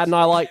 And Dad and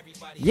I are like,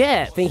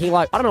 yeah, thinking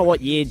like, I don't know what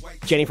year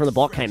Jenny from the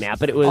Block came out,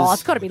 but it was... Oh,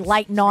 it's got to be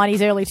late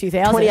 90s, early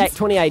 2000s.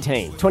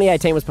 2018.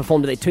 2018 was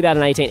performed at the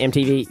 2018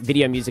 MTV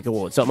Video Music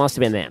Awards, so it must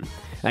have been them.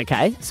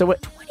 Okay, so we're...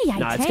 2018?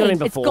 No, it's got to be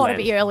before It's got to then.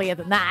 be earlier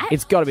than that.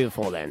 It's got to be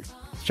before then.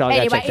 Shall I go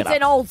Anyway, check that it's up?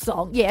 an old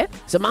song. Yeah.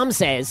 So Mum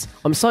says,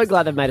 I'm so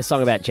glad they've made a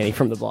song about Jenny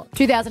from the Block.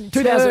 2002.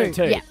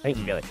 2002. Yeah. Thank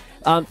you, Billy.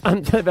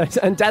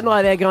 And Dad and I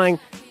are there going,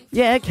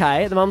 yeah,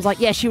 okay. The mum's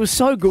like, yeah, she was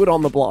so good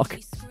on the block.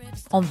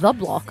 On the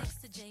block.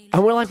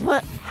 And we're like,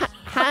 what?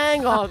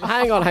 Hang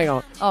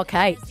on.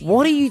 Okay.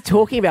 What are you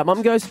talking about?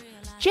 Mum goes,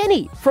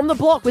 Jenny from the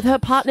Block with her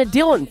partner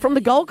Dylan from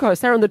the Gold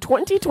Coast. They're in the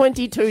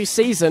 2022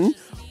 season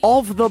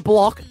of The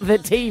Block, the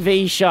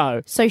TV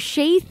show. So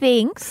she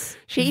thinks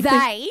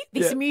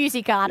this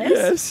music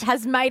artist,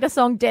 has made a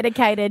song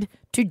dedicated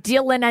to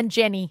Dylan and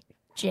Jenny.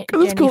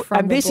 That's cool.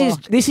 And this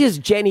is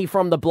Jenny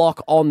from the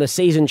Block on the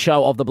season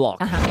show of The Block.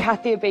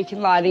 Kathy at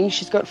Beacon Lighting,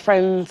 she's got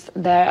friends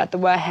there at the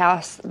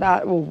warehouse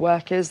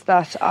workers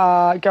that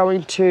are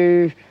going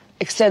to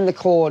extend the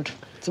cord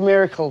It's a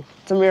miracle.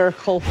 It's a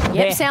miracle. Yep,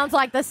 Yeah. sounds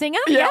like the singer.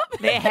 Yep.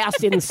 Their house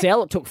didn't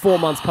sell. It took 4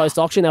 months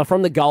post-auction. They were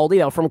from the Goldie.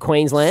 They were from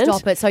Queensland.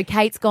 Stop it. So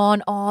Kate's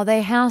gone, oh,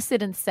 their house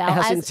didn't sell.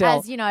 House didn't sell.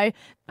 As, you know,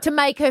 to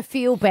make her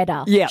feel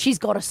better. Yeah. She's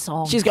got a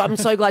song. I'm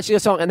so glad she got a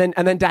song. And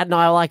then Dad and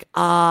I are like,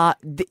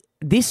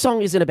 this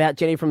song isn't about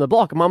Jenny from the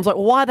Block. And Mum's like,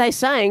 why are they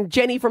saying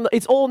Jenny from the...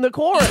 It's all in the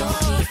chorus.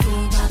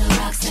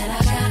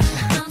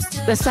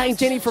 They're saying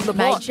Jenny from the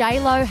Mate, Block.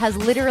 J-Lo has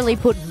literally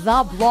put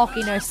The Block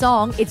in her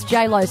song. It's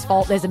J-Lo's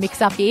fault. There's a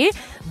mix-up here.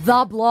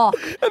 The Block.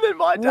 And then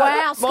my dad...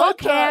 Wow, Scott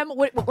Cam.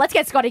 Let's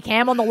get Scotty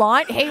Cam on the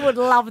line. He would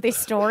love this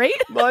story.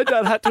 My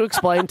dad had to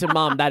explain to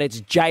Mum that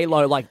it's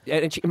J-Lo. Like,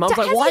 and Mum's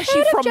like, Has why he is she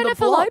heard of from the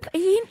Jennifer Block? Lopez?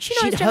 She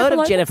knows She'd Jennifer heard of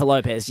Lopez? Jennifer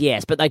Lopez,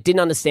 yes, but they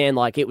didn't understand,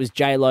 like, it was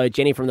J-Lo,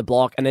 Jenny from the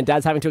Block, and then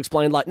Dad's having to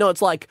explain, like, no,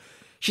 it's like...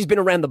 She's been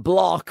around the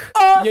block,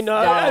 you know,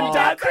 and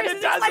Dad's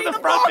in the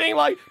front being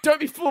like,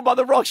 don't be fooled by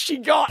the rocks she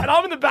got. And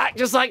I'm in the back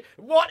just like,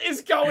 what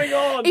is going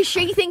on? Is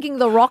she thinking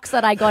the rocks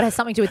that I got has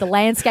something to do with the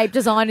landscape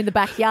design in the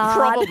backyard?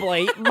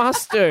 Probably.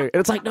 Must do. And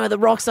it's like, no, the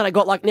rocks that I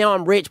got, like, now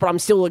I'm rich, but I'm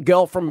still a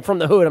girl from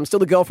the hood. I'm still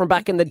the girl from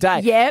back in the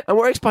day. Yep. And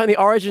we're explaining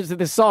the origins of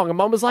this song. And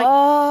Mum was like,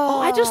 oh,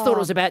 I just thought it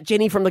was about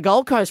Jenny from the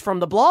Gold Coast from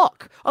the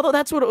block. I thought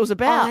that's what it was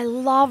about. I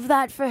love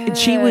that for her. And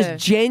she was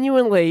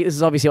genuinely, this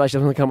is obviously why she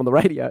doesn't want to come on the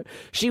radio.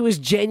 She was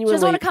She genuinely...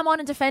 doesn't want to come on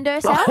and defend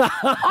herself.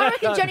 I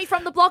reckon Jenny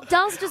from the Block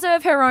does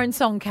deserve her own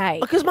song,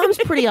 Kate. Because Mum's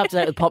pretty up to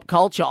date with pop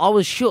culture. I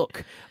was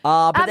shook.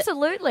 But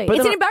Absolutely. but It's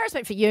then an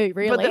embarrassment for you,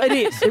 really. But it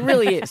is. It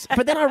really is.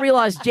 But then I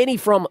realised Jenny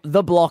from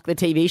The Block, the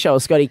TV show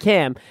of Scotty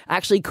Cam,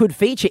 actually could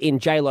feature in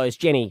J-Lo's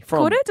Jenny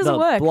from Could it? Does it The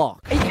work?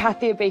 Block.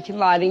 Kathy at Beacon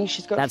Lighting.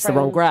 She's got That's the friends.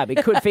 wrong grab.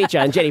 It could feature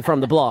in Jenny from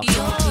The Block.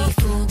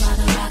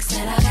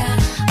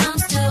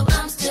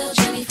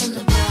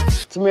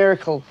 It's a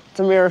miracle. It's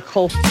a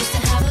miracle.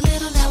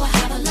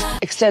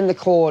 Extend the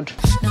cord.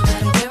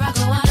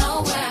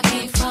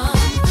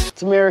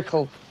 It's a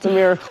miracle. It's a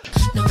miracle.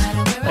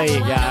 There you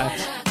go.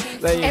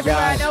 There you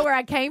Everywhere I go. know where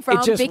I came from,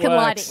 It just Beacon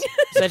works. Lighting.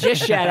 So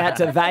just shout out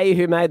to they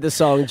who made the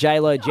song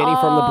J-Lo, Jenny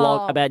from The Oh.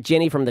 Block, about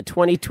Jenny from the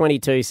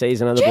 2022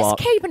 season of The Just Block.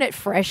 keeping it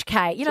fresh,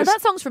 Kate. You know,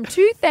 that song's from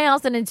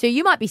 2002.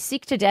 You might be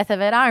sick to death of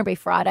it, R&B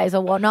Fridays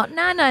or whatnot.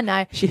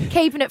 No.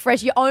 Keeping it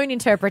fresh, your own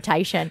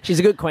interpretation. She's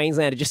a good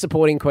Queenslander, just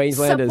supporting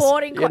Queenslanders.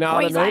 Supporting you know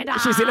what I mean? Queenslander.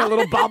 She's in a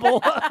little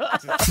bubble.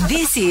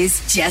 This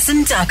is Jess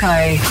and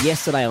Ducko.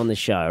 Yesterday on the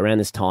show, around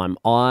this time,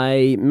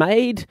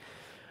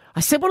 I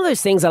said one of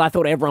those things that I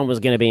thought everyone was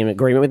going to be in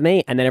agreement with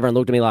me, and then everyone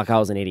looked at me like I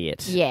was an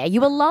idiot. Yeah, you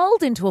were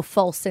lulled into a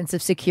false sense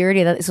of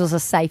security that this was a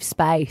safe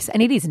space,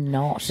 and it is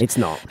not. It's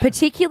not.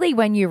 Particularly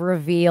when you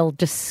reveal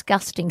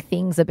disgusting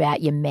things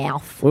about your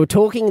mouth. We were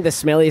talking the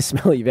smelliest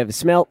smell you've ever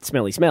smelt,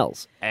 smelly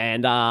smells.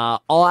 And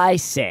I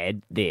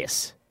said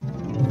this.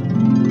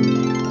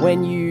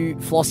 When you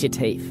floss your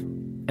teeth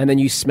and then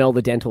you smell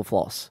the dental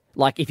floss,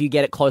 like if you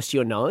get it close to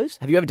your nose,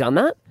 have you ever done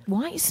that?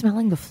 Why are you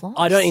smelling the floss?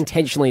 I don't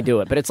intentionally do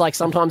it, but it's like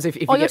sometimes if Oh,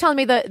 you you're get... telling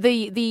me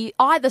the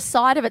either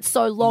side of it's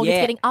so long Yeah.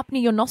 it's getting up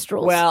near your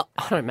nostrils. Well,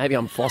 I don't know, maybe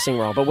I'm flossing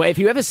wrong, but if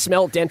you ever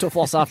smell dental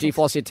floss after you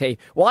floss your teeth,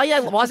 why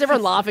is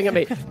everyone laughing at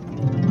me?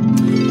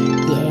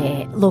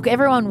 yeah. Look,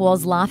 everyone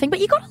was laughing, but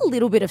you got a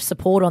little bit of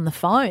support on the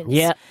phones.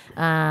 Yeah.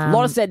 A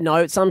lot of said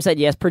no, some said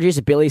yes.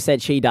 Producer Billy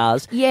said she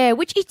does. Yeah,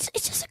 which it's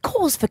just a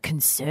cause for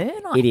concern,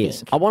 I It think.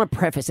 is. I want to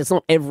preface, it's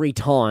not every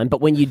time,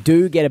 but when you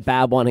do get a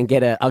bad one and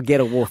get a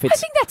woof, I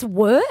it's... think that's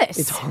worse.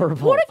 It's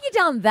horrible. What have you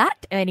done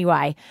that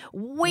anyway?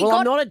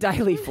 I'm not a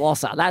daily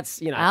flosser.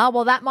 That's, you know... Ah,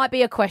 well, that might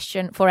be a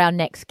question for our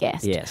next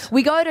guest. Yes.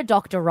 We go to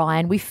Dr.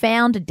 Ryan. We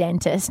found a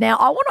dentist. Now,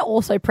 I want to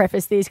also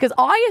preface this because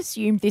I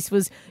assumed this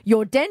was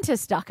your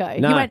dentist, Ducko.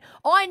 No. You went,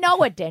 I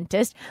know a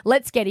dentist.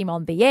 Let's get him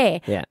on the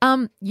air. Yeah.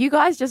 You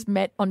guys just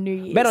met on New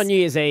Year's. Met on New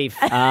Year's Eve.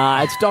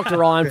 It's Dr.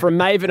 Ryan from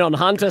Maven on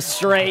Hunter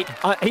Street.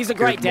 He's a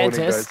great Good morning,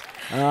 dentist.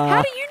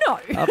 How do you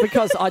know?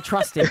 Because I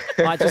trust him.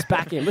 I just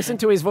back him. Listen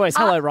to his voice.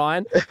 Hello,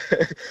 Ryan.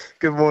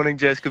 Good morning,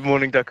 Jess. Good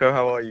morning, Ducko.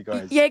 How are you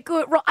guys? Yeah,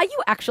 good. Are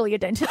you actually a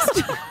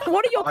dentist?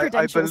 What are your I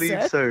credentials,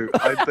 believe sir? so.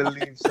 I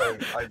believe so.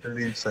 I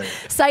believe so.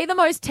 Say the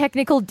most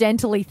technical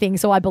dentally thing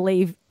so I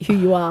believe who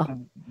you are.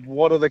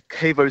 What are the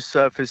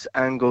cavo-surface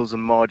angles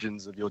and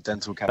margins of your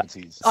dental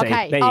cavities? See,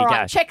 Okay, there you all go.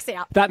 right, checks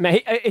out. That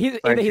may either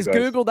Thank he's you,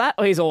 guys. Googled that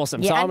or he's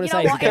awesome. so Yeah, I'm and going you to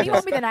know say what? he's a Anyone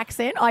dentist. with an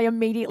accent, I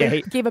immediately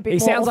Yeah, give a bit he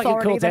more sounds like a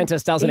authority cool than-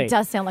 dentist, doesn't he? He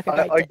does sound like a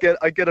great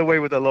I get away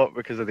with a lot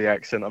because of the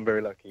accent. I'm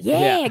very lucky.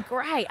 Yeah,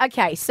 great.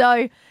 Okay,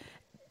 so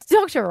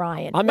Dr.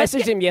 Ryan. I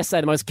messaged him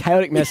yesterday, the most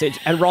chaotic message,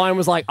 and Ryan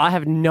was like, I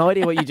have no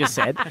idea what you just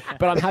said,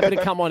 but I'm happy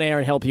to come on air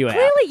and help you out.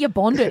 Clearly you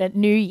bonded at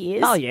New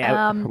Year's. Oh,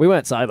 yeah. We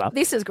weren't sober.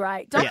 This is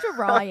great. Dr.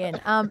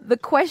 Ryan, the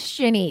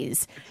question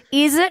is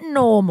it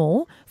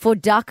normal for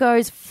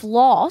Ducko's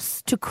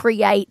floss to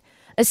create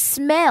a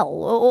smell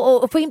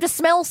or for him to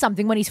smell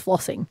something when he's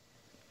flossing?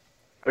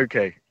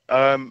 Okay.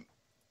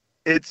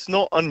 It's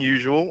not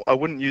unusual. I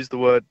wouldn't use the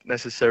word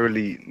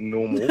necessarily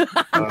normal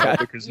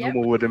because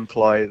normal would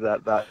imply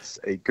that that's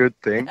a good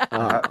thing,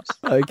 perhaps.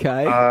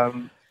 Okay.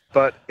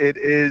 But it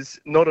is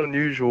not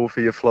unusual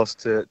for your floss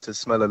to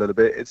smell a little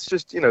bit. It's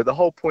just, the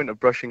whole point of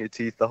brushing your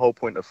teeth, the whole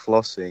point of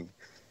flossing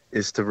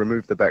is to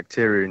remove the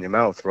bacteria in your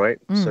mouth, right?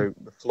 Mm. So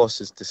the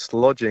floss is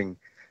dislodging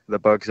the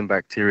bugs and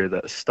bacteria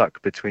that are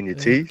stuck between your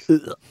teeth.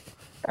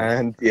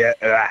 And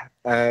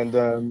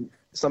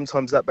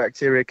sometimes that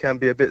bacteria can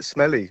be a bit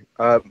smelly.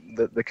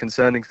 The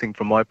concerning thing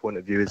from my point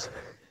of view is,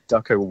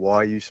 Ducko, why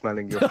are you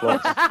smelling your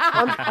floss?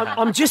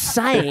 I'm just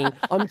saying,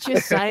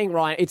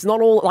 Ryan, it's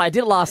not all, like I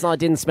did it last night,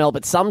 didn't smell,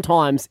 but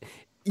sometimes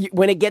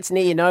when it gets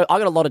near, I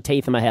got a lot of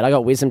teeth in my head. I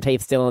got wisdom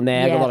teeth still in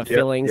there. I got a lot of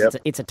fillings. Yep.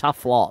 It's a tough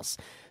floss.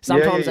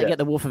 Sometimes I get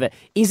the woof of it.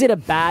 Is it a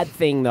bad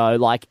thing though?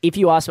 Like if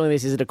you are smelling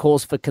this, is it a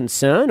cause for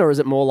concern or is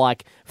it more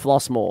like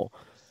floss more?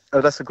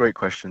 Oh, that's a great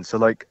question. So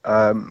like,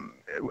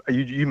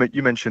 you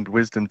mentioned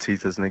wisdom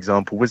teeth as an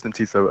example. Wisdom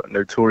teeth are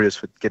notorious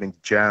for getting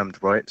jammed,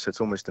 right? So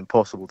it's almost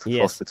impossible to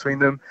floss between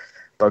them.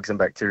 Bugs and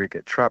bacteria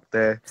get trapped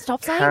there.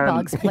 Stop saying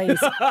bugs, please.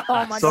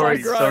 Oh my God, sorry,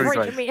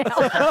 freaking me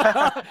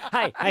out.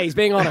 hey, he's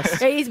being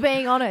honest. He's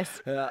being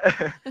honest.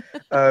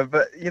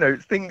 But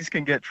things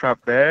can get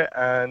trapped there,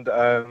 and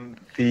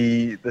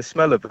the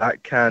smell of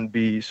that can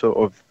be sort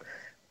of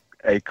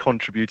a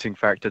contributing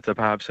factor to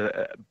perhaps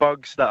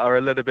bugs that are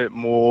a little bit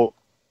more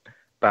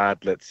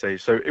bad, let's say.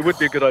 So it would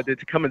be a good idea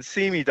to come and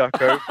see me,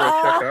 Ducko, for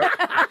a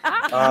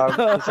checkup.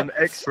 For some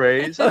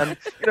x-rays. And,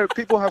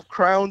 people have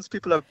crowns,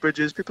 people have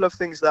bridges, people have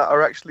things that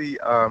are actually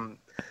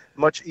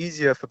much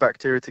easier for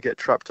bacteria to get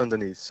trapped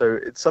underneath. So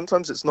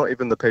sometimes it's not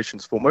even the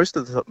patient's fault. Most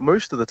of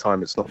the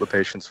time, it's not the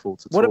patient's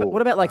fault at all.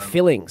 What about like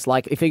fillings?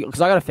 Like because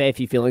I got a fair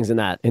few fillings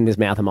in this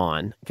mouth of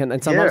mine.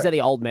 And sometimes they're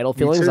the old metal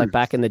fillings, like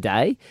back in the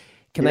day.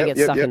 Can they get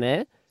stuck in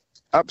there?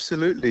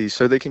 Absolutely.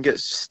 So they can get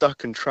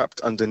stuck and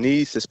trapped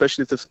underneath,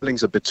 especially if the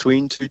fillings are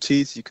between two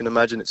teeth. You can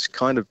imagine it's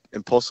kind of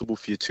impossible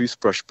for your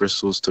toothbrush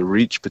bristles to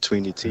reach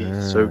between your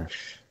teeth. So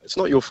it's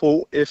not your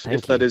fault if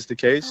that is the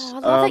case. Oh, I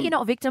love that you're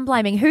not victim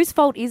blaming. Whose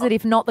fault is it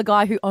if not the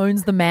guy who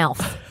owns the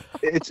mouth?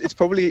 It's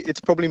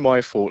probably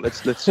my fault.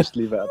 Let's just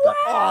leave it at that.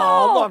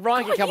 Oh,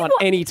 Ryan can come on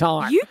any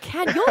time. You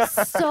can. You're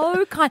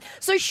so kind.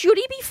 So should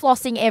he be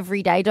flossing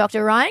every day,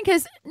 Dr. Ryan?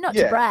 Because not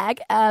to brag,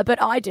 but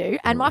I do,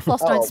 and my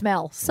floss don't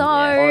smell.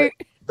 So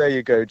there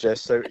you go,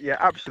 Jess. So yeah,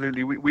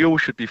 absolutely. We all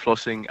should be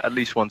flossing at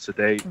least once a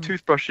day.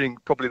 Toothbrushing,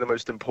 probably the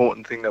most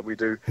important thing that we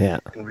do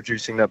in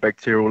reducing that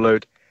bacterial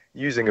load.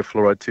 Using a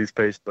fluoride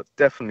toothpaste, but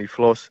definitely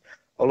floss.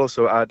 I'll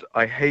also add,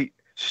 I hate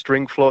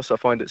string floss. I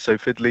find it so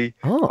fiddly.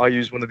 I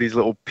use one of these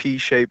little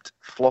P-shaped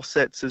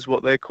flossets is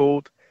what they're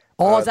called.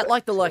 Oh, is that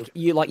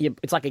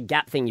it's like a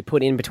gap thing you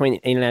put in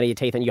and out of your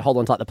teeth and you hold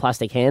on to like the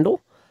plastic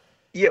handle?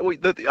 Yeah,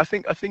 I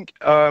think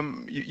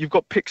you've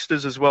got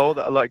Pixters as well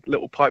that are like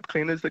little pipe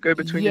cleaners that go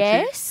between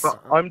your teeth.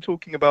 But I'm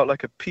talking about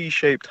like a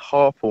P-shaped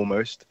harp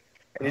almost.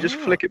 And you just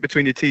flick it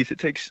between your teeth. It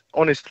takes,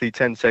 honestly,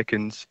 10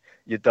 seconds.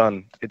 You're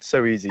done. It's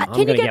so easy.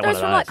 Can you get those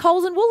from like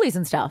Coles and Woolies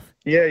and stuff?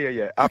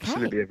 Yeah.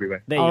 Absolutely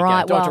everywhere. There you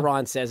go. Dr.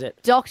 Ryan says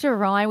it. Dr.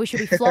 Ryan, we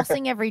should be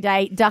flossing every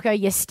day. Ducko,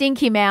 you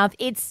stinky mouth.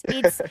 It's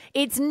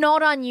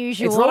not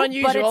unusual. It's not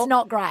unusual, but it's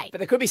not great. But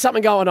there could be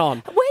something going on.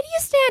 Where do you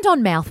stand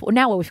on mouthwash?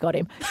 Now we've got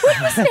him. Where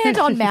do you stand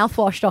on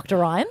mouthwash, Dr.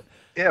 Ryan?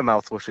 Yeah,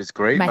 mouthwash is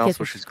great.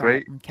 Mouthwash is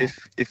great. Okay.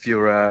 If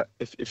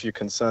you're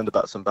concerned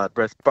about some bad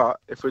breath, but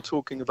if we're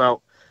talking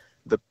about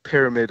the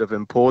pyramid of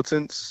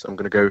importance, I'm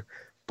going to go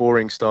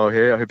boring style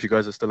here. I hope you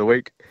guys are still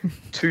awake.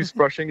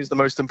 Toothbrushing is the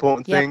most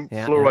important thing.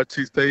 Fluoride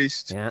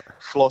toothpaste,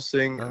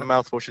 flossing, and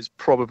mouthwash is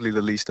probably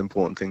the least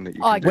important thing that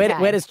you can do.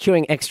 Where does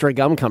chewing extra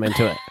gum come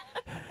into it?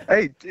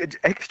 Hey,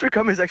 extra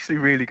gum is actually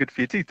really good for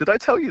your teeth. Did I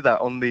tell you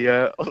that on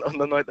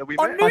the night that we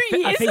met?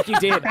 I think you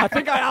did. I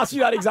think I asked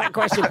you that exact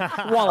question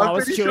while I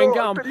was chewing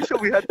gum. I'm pretty sure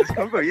we had this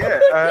convo, yeah.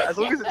 As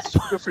long as it's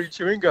sugar-free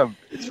chewing gum,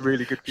 it's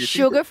really good for your teeth.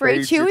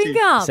 Sugar-free chewing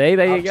gum. See,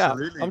 there you go.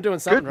 I'm doing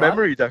something good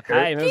memory, Ducko.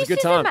 Hey, it was a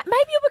good time.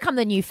 Maybe you'll become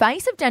the new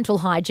face of dental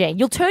hygiene.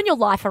 You'll turn your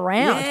life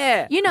around.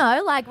 Yeah.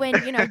 Like when,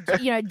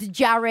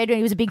 Jared, when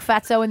he was a big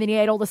fatso and then he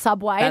ate all the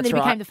Subway and then he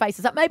became the face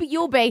of Maybe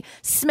you'll be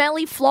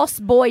smelly floss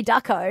boy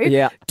Ducko.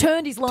 Yeah.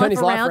 Turned his life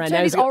around,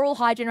 turned his oral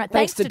hygiene around.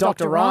 Thanks to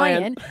Dr.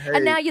 Ryan. Hey,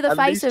 and now you're the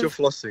face of... At least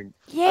you're flossing.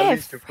 Yeah.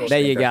 There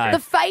you go. The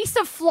face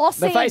of flossing.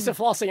 The face of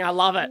flossing. I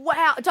love it.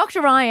 Wow.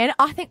 Dr. Ryan,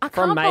 I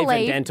can't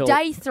believe Dental.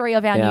 day 3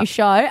 of our new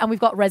show and we've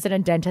got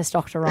resident dentist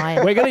Dr.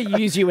 Ryan. We're going to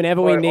use you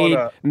whenever we need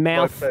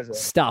mouth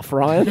stuff,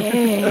 Ryan.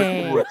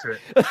 Yeah.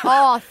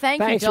 Oh,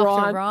 thanks, you,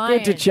 Dr. Ryan.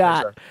 Good to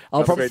chat.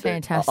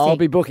 Fantastic. I'll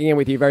be booking in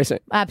with you very soon.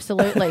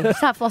 Absolutely.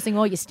 Start flossing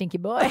all, you stinky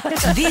boy.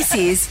 This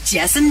is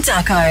Jess and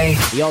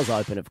Ducko. The Oz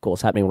Open, of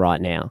course, happening right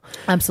now.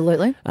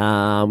 Absolutely.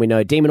 We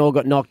know Demon All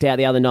got knocked out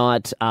the other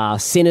night.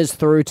 Sinners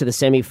through to the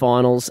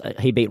semi-finals.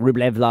 He beat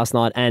Rublev last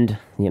night, and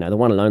the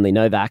one and only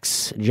Novak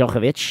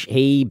Djokovic.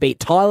 He beat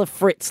Tyler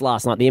Fritz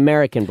last night, the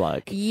American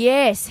bloke.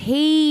 Yes,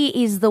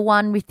 he is the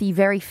one with the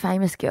very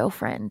famous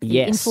girlfriend, the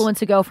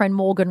influencer girlfriend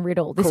Morgan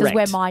Riddle. This is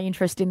where my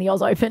interest in the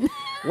Oz Open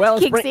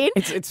kicks in.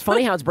 It's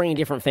funny how it's bringing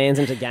different fans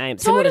into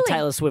games, similar to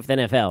Taylor Swift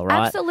NFL,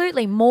 right?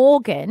 Absolutely,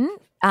 Morgan.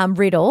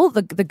 Riddle,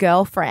 the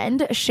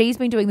girlfriend, she's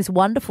been doing this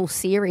wonderful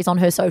series on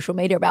her social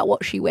media about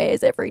what she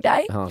wears every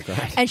day. Oh,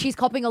 great. And she's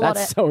copying a lot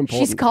of so important.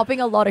 She's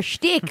copying a lot of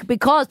shtick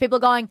because people are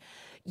going,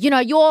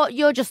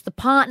 you're just the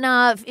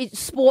partner.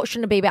 Sport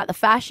shouldn't be about the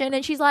fashion.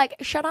 And she's like,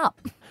 shut up.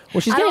 Well,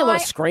 she's getting a lot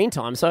of screen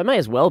time, so it may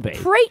as well be.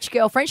 Preach,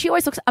 girlfriend. She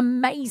always looks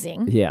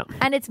amazing. Yeah.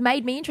 And it's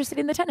made me interested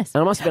in the tennis.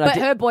 And I must admit, but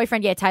her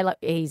boyfriend, Taylor,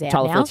 he's out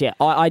Taylor now. Fritz,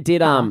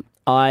 yeah.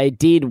 I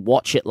did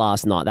watch it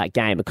last night, that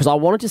game, because I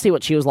wanted to see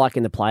what she was like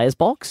in the players'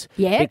 box.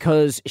 Yeah.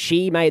 Because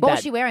she made What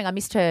was she wearing? I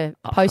missed her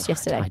post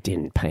yesterday. I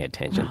didn't pay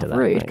attention to that.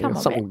 Rude. Mate. Come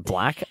on, Something Ben.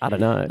 black. I don't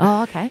know.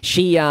 Oh, okay.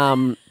 She,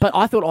 but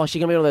I thought, she's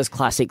going to be one of those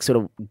classic sort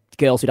of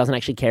girls who doesn't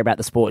actually care about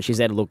the sport. She's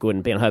there to look good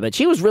and be on her. But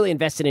she was really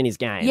invested in his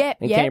game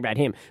and caring about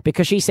him,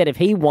 because she said if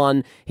he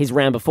won his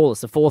round before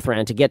this, the fourth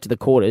round, to get to the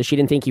quarters, she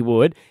didn't think he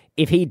would.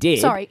 If he did...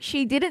 Sorry,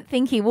 she didn't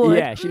think he would.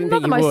 Yeah, she didn't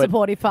Not think he the most would.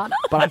 supportive partner.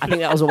 But I think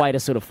that was a way to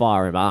sort of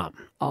fire him up.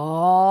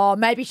 Oh,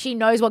 maybe she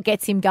knows what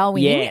gets him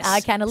going. Yes.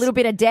 Okay, and a little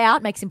bit of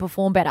doubt makes him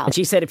perform better. And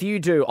she said, if you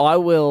do, I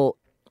will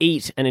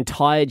eat an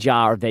entire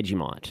jar of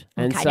Vegemite.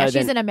 And Okay, so now she's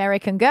then an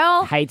American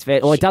girl. hates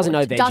Vegemite. Doesn't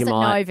know Vegemite. Doesn't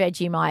know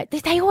Vegemite.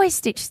 They always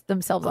stitch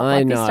themselves up I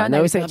like know. this, don't And they? they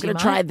always with say, I'm going to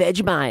Vegemite? try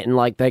Vegemite. And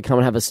like they come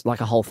and have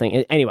a whole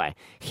thing. Anyway,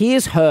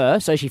 here's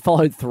her. So she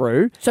followed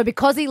through. So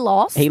because he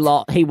lost. He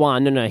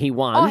won. No, he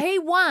won. Oh, he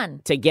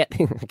won. To get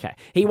okay,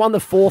 he won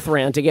the fourth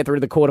round to get through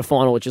to the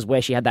quarterfinal, which is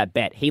where she had that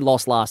bet. He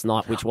lost last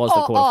night, which was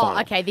the quarterfinal.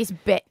 Oh, okay. This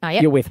bet. Oh,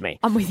 yep. You're with me.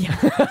 I'm with you.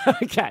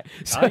 Okay,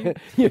 so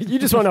you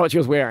just want to know what she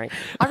was wearing.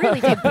 I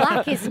really do.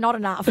 Black is not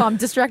enough. I'm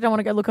distracted. I want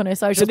to go look on her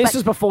socials. So this but-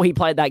 was before he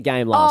played that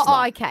game last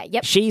night. okay.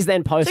 Yep. She's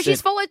then posted. So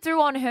she's followed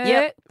through on her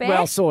Yep. bet.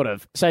 Well, sort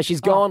of. So she's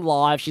gone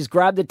live. She's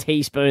grabbed a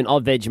teaspoon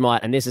of Vegemite,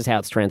 and this is how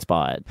it's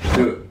transpired.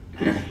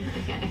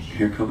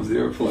 Here comes the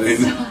airplane.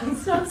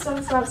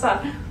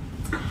 Stop.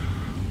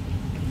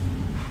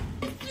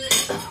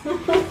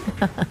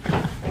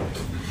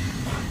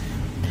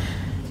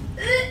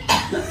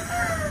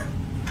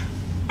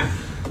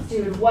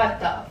 Dude, what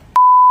the?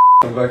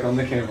 Come back on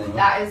the camera.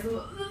 That is.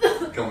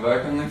 Come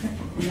back on the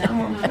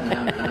camera.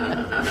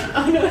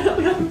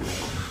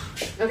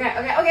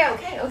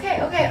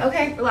 No.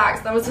 Okay.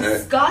 Relax. That was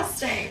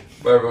disgusting.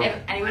 Bye, bro. If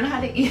anyone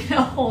had to eat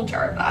a whole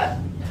jar of that,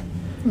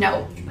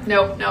 no.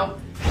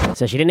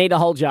 So she didn't eat a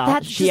whole jar.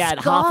 That's she had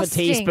half a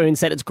disgusting. teaspoon,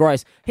 said it's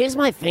gross. Here's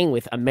my thing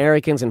with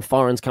Americans and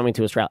foreigners coming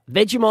to Australia.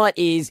 Vegemite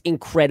is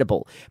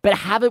incredible, but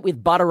have it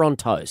with butter on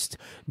toast.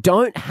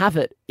 Don't have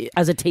it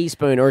as a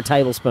teaspoon or a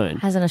tablespoon.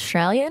 As an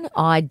Australian,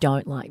 I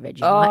don't like Vegemite.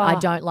 Oh. I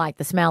don't like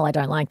the smell. I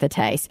don't like the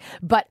taste.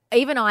 But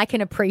even I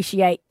can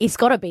appreciate it's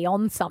got to be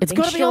on something. It's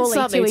gotta be on surely,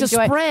 something. to It's a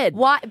enjoy. spread.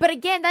 Why? But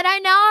again, they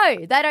don't know.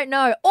 They don't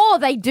know. Or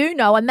they do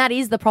know, and that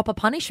is the proper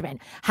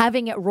punishment,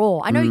 having it raw.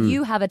 I know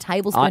you have a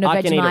tablespoon of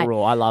I Vegemite. can eat it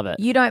raw. I love it.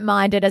 You don't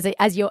mind it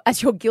as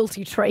your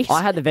guilty treat.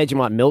 I had the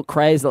Vegemite milk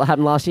craze that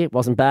happened last year. It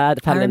wasn't bad.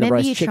 I've had it in the remember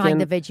roast you chicken. trying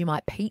the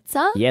Vegemite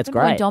pizza. Yeah, it's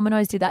Remember when great.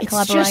 Domino's did that It's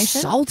collaboration. just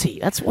salty.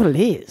 That's what it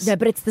is. No,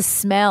 but it's the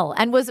smell.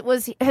 And was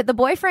the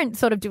boyfriend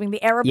sort of doing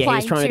the aeroplane Yeah, he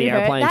was trying to do the her?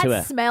 aeroplane that to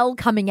her. smell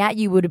coming at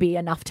you would be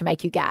enough to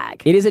make you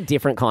gag. It is a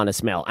different kind of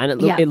smell, and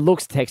Yeah. it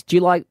looks text. Do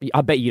you like?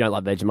 I bet you don't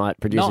like Vegemite.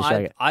 Producer No,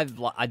 Shaker.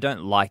 I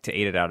don't like to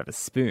eat it out of a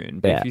spoon,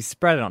 but Yeah. if you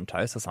spread it on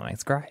toast or something,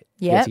 it's great.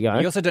 Yeah. Yes, you go.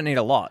 You also don't need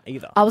a lot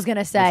either. I was going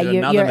to say Which is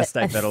you're another a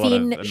mistake that a lot of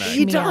thin Americans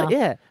You schmear. don't,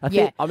 yeah. I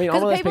think- I mean, I'm because one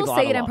of those people people see I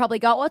have it a and lot. probably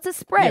go, "Oh, it's a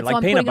spread." Yeah, so like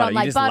I'm peanut putting it butter. on You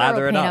like just butter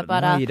lather or it peanut up.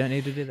 butter. No, you don't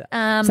need to do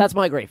that. So that's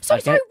my grief. So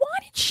okay? why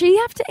did she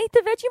have to eat the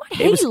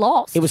Vegemite? He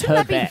lost. It was her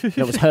Shouldn't that bet.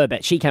 It was her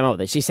bet. She came up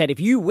with it. She said, if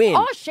you win,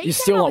 Oh, she you're came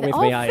still up not with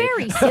with it. me, Oh, are you?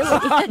 very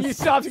silly. You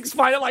still have to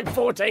explain it like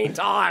 14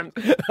 times.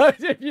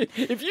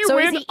 if you So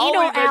win, is he I'll in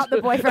or eat out, the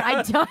Vegemite. boyfriend?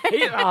 I don't.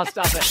 Oh,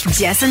 stop it.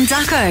 Jess and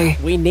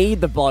Ducko. We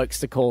need the blokes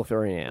to call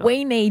through now.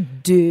 We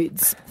need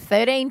dudes.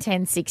 13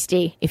 10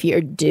 60 if you're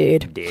a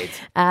dude.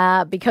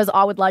 Because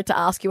I would like to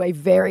ask you a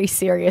very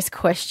serious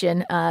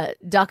question.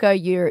 Ducko,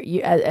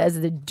 you as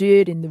the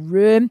dude in the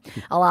room,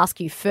 I'll ask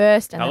you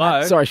first. And then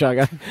Hello? Sorry,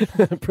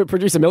 Shaga.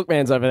 Producer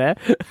Milkman's over there.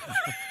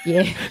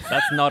 Yeah,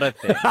 That's not a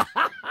thing.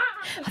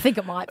 I think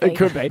it might be. It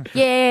could be.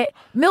 Yeah,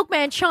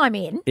 Milkman, chime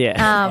in.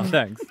 Yeah.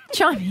 Thanks.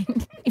 Chime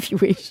in if you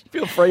wish.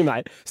 Feel free,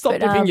 mate. Stop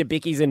But, dipping your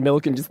bickies in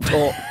milk and just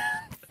talk.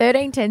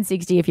 13 10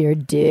 60 if you're a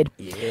dude.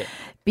 Yeah.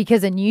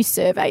 Because a new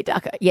survey,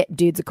 Ducko. Yeah,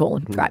 dudes are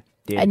calling. Great.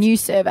 dudes. A new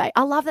survey.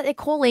 I love that they're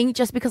calling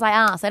just because I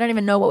asked. I don't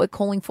even know what we're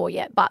calling for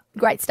yet, but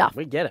great stuff.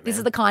 We get it, This man.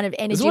 is the kind of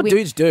energy This is what we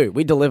dudes do.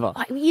 We deliver.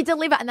 You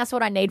deliver, and that's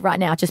what I need right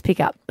now. Just pick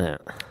up. Yeah.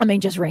 I mean,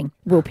 just ring.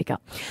 We'll pick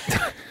up.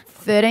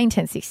 13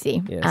 10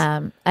 60.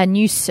 Yes. A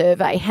new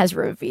survey has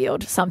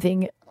revealed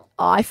something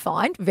I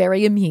find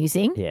very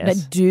amusing Yes.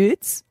 that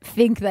dudes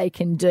think they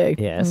can do.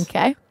 Yes.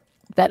 Okay.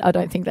 That I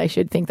don't think they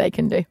should think they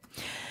can do.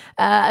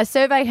 A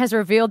survey has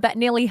revealed that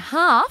nearly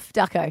half,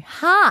 Ducko,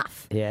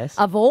 half Yes.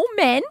 of all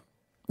men.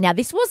 Now,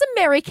 this was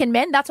American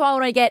men. That's why I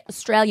want to get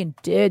Australian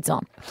dudes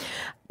on.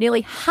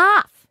 Nearly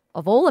half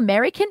of all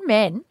American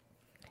men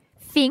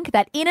think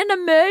that in an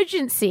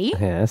emergency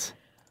Yes.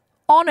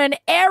 on an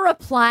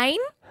aeroplane,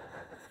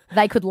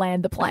 they could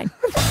land the plane.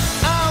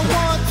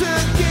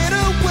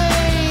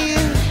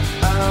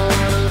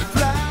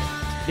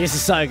 This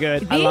is so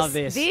good. I love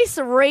this. This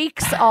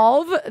reeks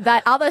of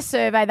that other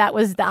survey that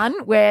was done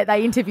where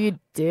they interviewed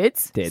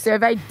dudes,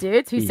 surveyed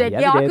dudes who said,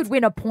 Yeah, I dudes. could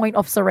win a point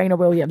off Serena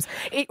Williams.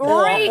 It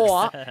reeks.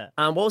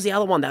 What was the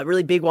other one? That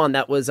really big one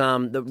that was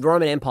the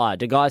Roman Empire.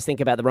 Do guys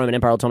think about the Roman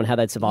Empire all the time and how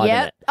they'd survive in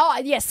it? Oh,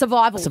 yes,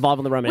 survival. Survival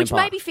in the Roman Which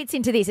Empire. maybe fits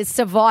into this. It's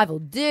survival.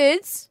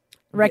 Dudes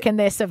reckon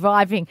they're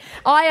surviving.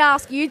 I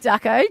ask you,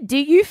 Ducko, do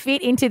you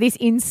fit into this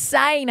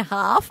insane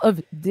half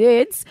of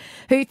dudes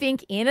who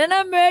think in an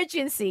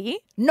emergency,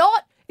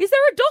 not, is there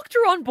a doctor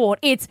on board?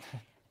 It's,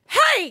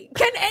 hey,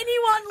 can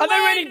anyone Are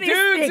there land any this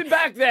dudes thing? in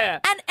back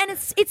there? And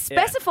it's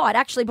specified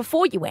actually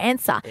before you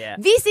answer. Yeah.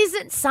 This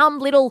isn't some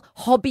little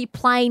hobby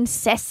plane,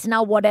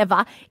 Cessna,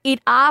 whatever. It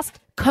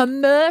asked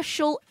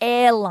commercial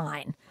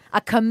airline. A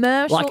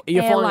commercial Like,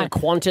 you're flying airline. a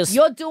Qantas?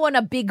 You're doing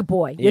a big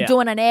boy. You're Yeah.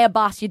 doing an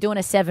Airbus. You're doing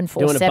a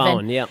 747. Doing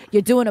a Boeing, yeah.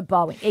 You're doing a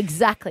Boeing.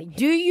 Exactly.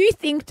 Do you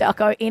think,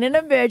 Ducko, in an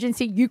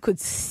emergency, you could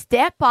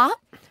step up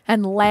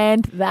and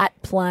land that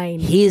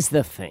plane? Here's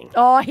the thing.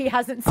 Oh, he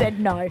hasn't said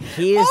no.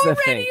 Here's Already,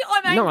 the thing.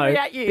 I'm angry no,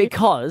 at you.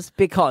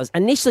 because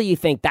initially you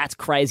think that's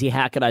crazy.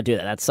 How could I do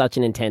that? That's such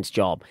an intense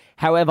job.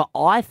 However,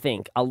 I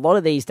think a lot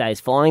of these days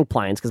flying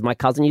planes, because my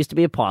cousin used to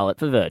be a pilot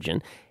for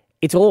Virgin,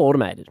 it's all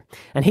automated.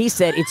 And he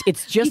said it's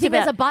just You think about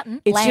there's a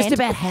button? It's just Land.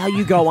 about how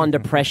you go under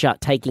pressure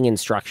taking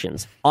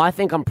instructions. I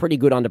think I'm pretty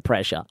good under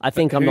pressure. I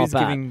think I'm not Who's bad.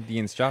 giving the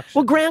instructions?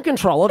 Well, ground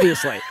control,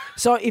 obviously.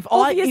 So if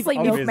Obviously,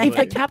 milkman. if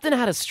the captain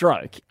had a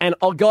stroke and,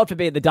 oh, God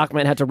forbid, the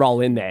duckman had to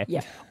roll in there,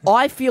 Yeah.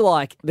 I feel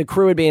like the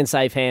crew would be in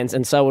safe hands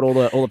and so would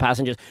all the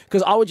passengers,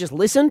 because I would just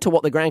listen to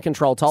what the ground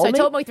control told So me.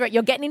 talk me through it.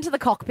 You're getting into the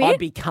cockpit. I'd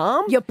be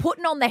calm. You're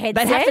putting on the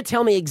headset. They'd have to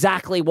tell me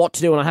exactly what to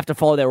do, and I have to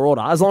follow their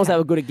order, as long as they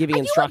were good at giving Are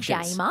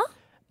instructions. you a gamer?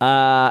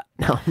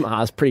 No, I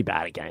was pretty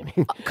bad at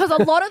gaming. Because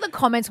a lot of the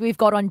comments we've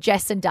got on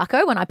Jess and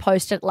Ducko when I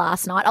posted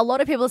last night, a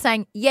lot of people are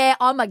saying, yeah,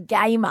 I'm a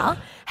gamer.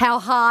 How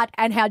hard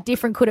and how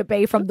different could it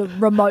be from the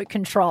remote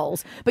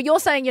controls? But you're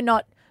saying you're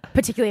not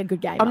particularly a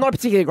good gamer. I'm not a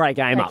particularly great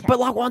gamer, Okay. but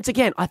like once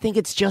again, I think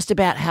it's just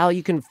about how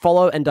you can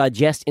follow and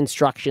digest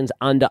instructions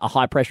under a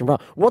high pressure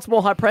environment. What's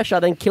more high pressure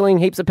than killing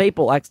heaps of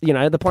people? Like,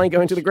 the plane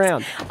going to the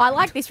ground. I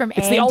like this from It's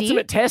Andy. the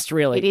ultimate test,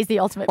 really. It is the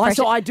ultimate So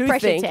pressure, I do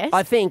pressure think, test.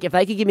 I think if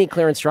they could give me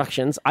clear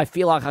instructions, I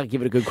feel like I could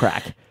give it a good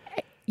crack.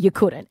 You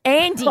couldn't.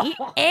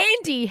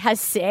 Andy has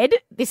said,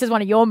 this is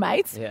one of your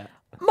mates, Yeah.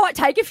 might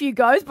take a few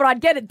goes, but I'd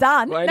get it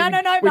done. No, We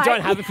mate.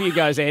 don't have a few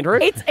goes, Andrew.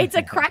 It's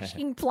a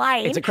crashing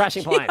plane. It's a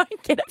crashing You plane.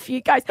 don't get a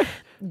few goes.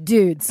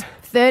 Dudes,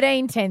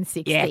 13, 10,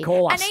 60. Yeah,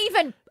 call us. And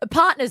even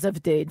partners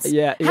of dudes.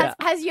 Yeah, yeah.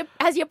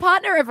 Has your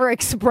partner ever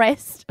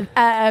expressed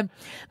an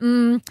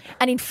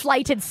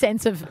inflated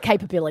sense of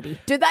capability?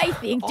 Do they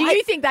think? Do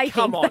you think they think?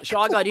 Come on,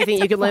 Shy Guy, do you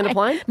think you could land a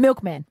plane?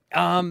 Milkman.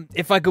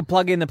 If I could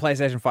plug in the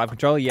PlayStation 5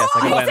 controller, yes, I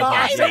could land a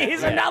plane. Oh,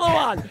 here's another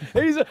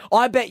one.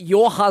 I bet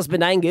your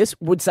husband Angus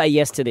would say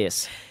yes to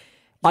this.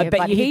 I Yeah, bet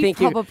but you he think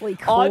probably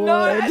could. I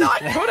know, and I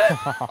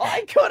couldn't.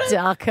 I couldn't.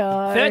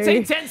 Ducko.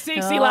 13, 10,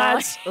 60,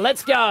 lads.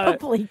 Let's go.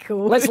 Probably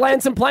cool. Let's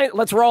land some plane.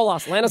 Let's roll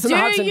us. Land us in Do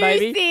the Hudson, you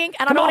baby. think?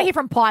 And Come I want on. to hear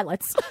from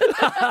pilots.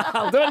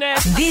 I'll do it now.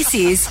 This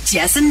is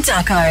Jess and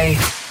Ducko.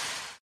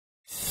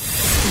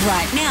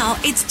 Right now,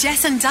 it's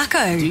Jess and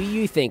Ducko. Do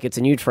you think it's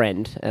a new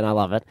trend, and I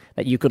love it,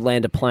 that you could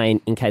land a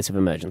plane in case of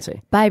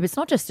emergency? Babe, it's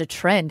not just a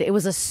trend. It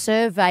was a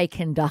survey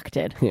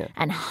conducted. Yeah.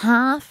 And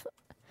half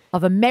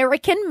of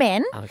American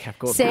men Okay, of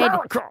course. said,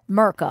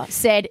 Merca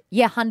said,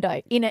 yeah,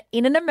 hundo,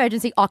 in an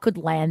emergency, I could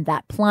land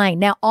that plane.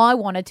 Now, I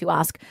wanted to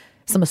ask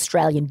some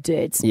Australian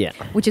dudes, Yeah.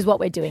 which is what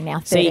we're doing now,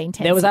 13, See,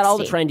 10, there was that 60.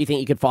 older trend. You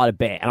think you could fight a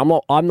bear, and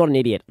I'm not an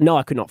idiot. No,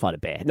 I could not fight a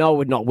bear. No, I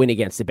would not win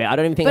against a bear. I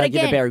don't even think But I'd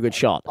give a again, bear a good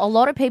shot. A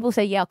lot of people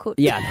say, yeah, I could.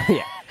 Yeah,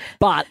 yeah.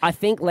 But I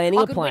think landing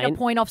I a could win plane. a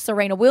point off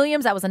Serena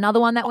Williams. That was another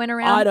one that went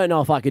around. I don't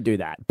know if I could do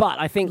that, but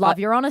I think Love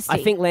your honesty.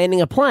 I think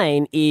landing a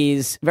plane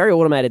is very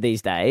automated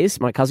these days.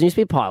 My cousin used to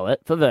be a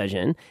pilot for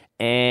Virgin,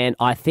 and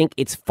I think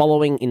it's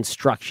following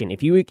instruction.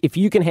 If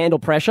you can handle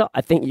pressure,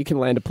 I think you can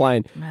land a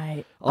plane.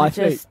 Mate, I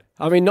think.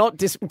 I mean, not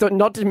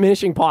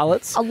diminishing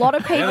pilots. A lot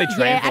of people, only trained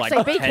yeah, for like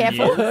actually, be 10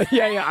 careful. years.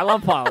 yeah, I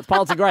love pilots.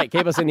 Pilots are great.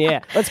 Keep us in the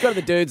air. Let's go to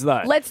the dudes,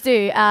 though. Let's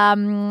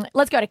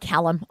go to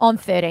Callum on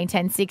 13,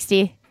 10,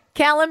 60.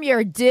 Callum, you're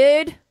a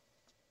dude.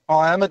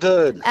 I am a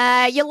dude.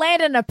 You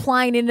landed in a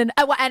plane and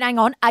hang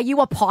on, are you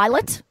a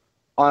pilot?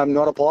 I am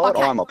not a pilot.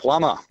 Okay. I'm a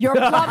plumber. You're a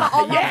plumber.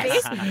 I love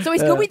this. So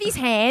he's good with his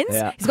hands.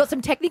 Yeah. He's got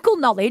some technical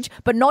knowledge,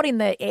 but not in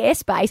the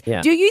airspace.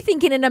 Yeah. Do you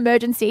think in an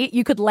emergency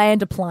you could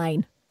land a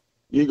plane?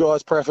 You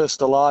guys prefaced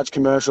a large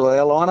commercial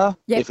airliner.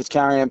 Yep. If it's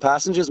carrying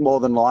passengers,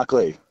 more than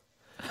likely.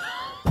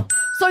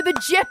 So the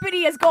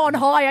jeopardy has gone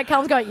higher.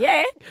 Callum's going,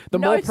 yeah. The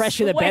no more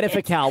pressure, the better for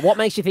sweat. Cal. What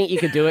makes you think you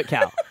could do it,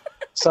 Cal?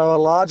 So a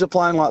larger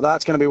plane like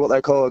that's going to be what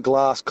they call a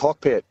glass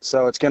cockpit.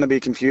 So it's going to be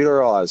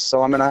computerized.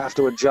 So I'm going to have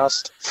to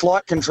adjust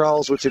flight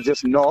controls, which are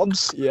just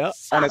knobs. Yeah.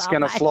 And it's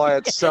going to fly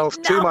itself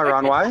to my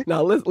runway.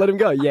 No, let him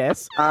go.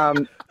 Yes.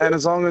 And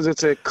as long as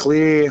it's a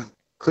clear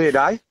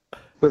day,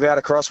 without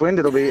a crosswind,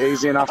 it'll be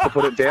easy enough to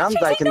put it down.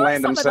 They can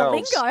land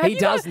themselves. Have you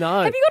got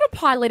a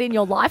pilot in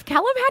your life,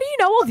 Callum? How do you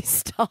know all this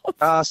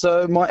stuff?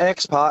 So my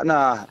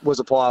ex-partner was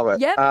a pilot.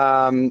 Yep.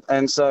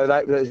 And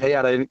so he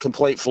had a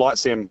complete flight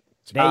sim.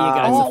 There you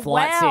go, it's a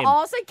flight sim.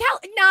 Oh, so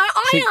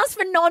I asked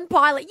for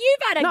non-pilot.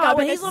 You've had a No, go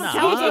but at he's this. not a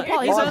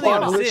pilot. He's only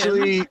on a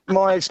sim.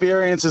 My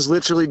experience has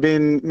literally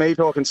been me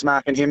talking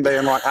smack and him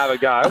being like, have a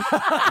go.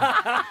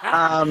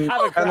 And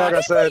like I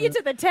He said, put you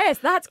to the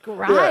test. That's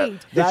great.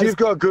 yeah, if you've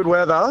got good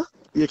weather,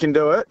 you can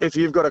do it. If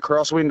you've got a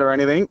crosswind or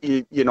anything,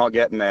 you're not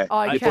getting there.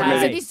 Okay, You're putting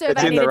so it- this it's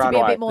survey in the needed to be a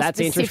runway. bit more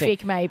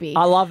specific, maybe.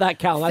 I love that,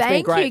 Callum. That's been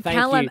Thank great. you, Thank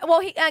Callum. you.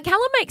 Well,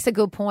 Callum makes a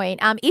good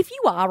point. If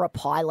you are a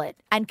pilot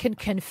and can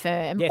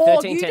confirm, Yeah, or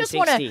 13, you 10, just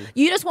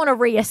 60. want to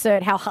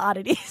reassert how hard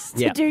it is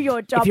to Yeah. do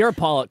your job. If you're a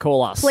pilot,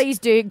 call us. Please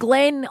do.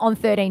 Glenn on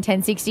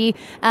 131060.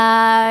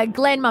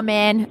 Glenn, my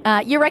man,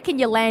 you reckon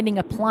you're landing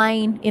a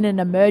plane in an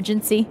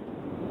emergency?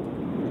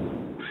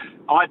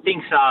 I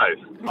think so.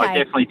 I Okay.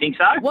 definitely think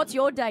so. What's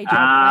your day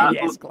job,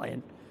 Glenn? Yes,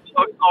 Glenn.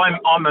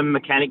 I'm a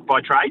mechanic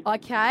by trade.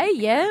 Okay,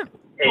 yeah.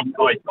 And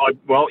I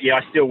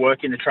still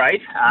work in the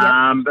trade,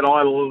 but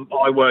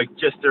I work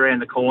just around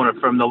the corner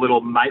from the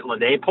little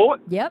Maitland Airport.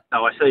 Yep.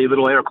 So I see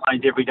little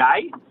aeroplanes every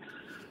day.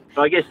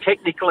 So I guess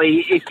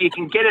technically, if you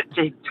can get it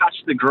to touch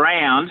the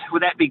ground,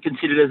 would that be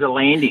considered as a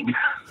landing?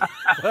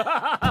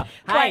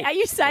 Wait, are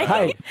you saying?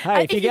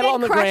 Hey, if you get it then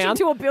on the crash ground,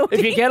 into a building?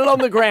 if you get it on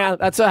the ground,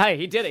 that's hey,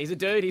 he did it. He's a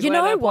dude. He's You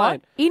landed know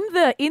that plane.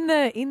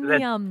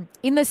 what?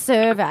 In the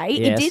survey,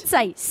 Yes. it did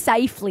say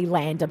safely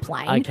land a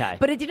plane. Okay.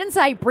 But it didn't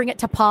say bring it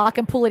to park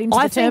and pull it into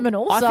the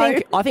terminal.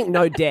 I think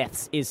no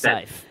deaths is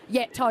safe.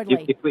 Yeah,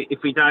 totally.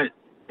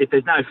 If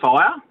there's no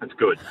fire, that's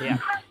good. Yeah.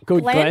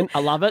 Good, Glenn. I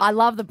love it. I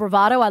love the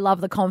bravado. I love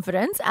the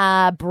confidence.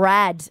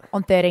 Brad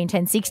on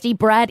 131060.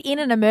 Brad, in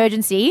an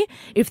emergency,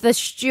 if the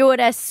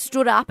stewardess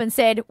stood up and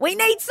said, "We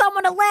need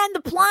someone to land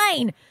the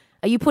plane,"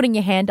 are you putting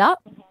your hand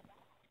up?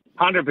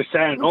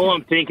 100%. All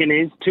I'm thinking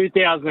is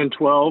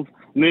 2012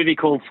 movie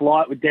called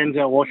Flight with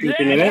Denzel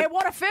Washington in it.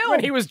 what a film! When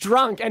he was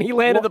drunk and he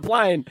landed the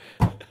plane.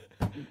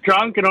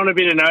 Drunk and on a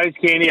bit of nose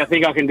candy, I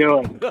think I can do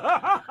it.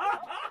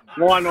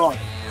 Why not?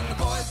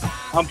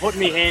 I'm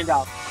putting my hand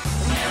up.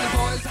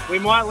 We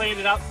might land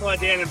it upside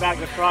down and back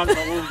to front, but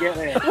we'll get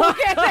there. We'll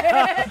get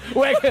there.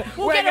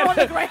 We're get it on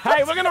the ground.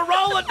 Hey, we're going to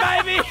roll it,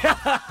 baby.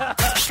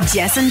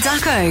 Jess and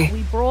Ducko.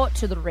 We brought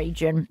to the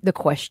region the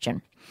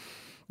question: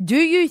 do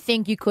you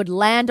think you could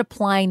land a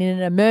plane in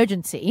an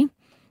emergency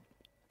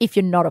if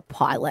you're not a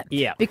pilot?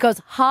 Yeah.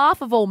 Because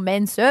half of all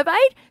men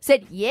surveyed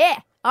said, yeah,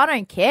 I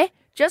don't care.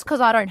 Just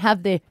because I don't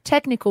have the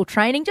technical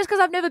training, just because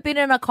I've never been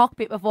in a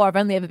cockpit before, I've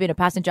only ever been a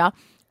passenger,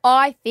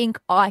 I think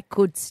I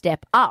could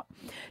step up.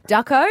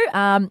 Ducko,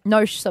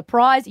 no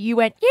surprise, you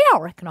went, yeah, I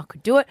reckon I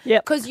could do it.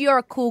 Yep. Because you're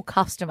a cool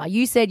customer.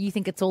 You said you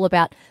think it's all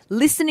about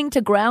listening to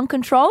ground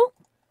control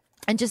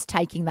and just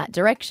taking that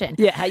direction.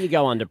 Yeah, how you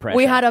go under pressure.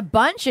 We had a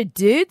bunch of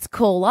dudes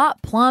call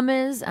up,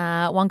 plumbers.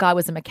 One guy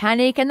was a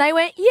mechanic, and they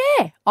went,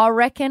 yeah, I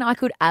reckon I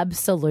could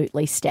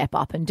absolutely step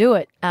up and do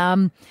it.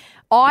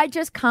 I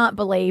just can't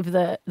believe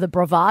the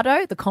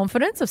bravado, the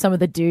confidence of some of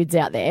the dudes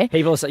out there.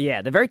 People say,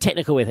 yeah, they're very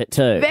technical with it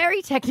too.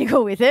 Very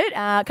technical with it.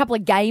 A couple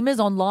of gamers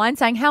online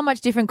saying, how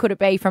much different could it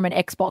be from an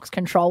Xbox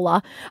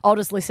controller? I'll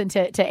just listen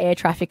to air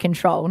traffic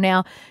control.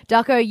 Now,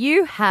 Ducko,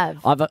 you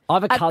have I've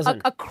a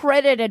cousin. a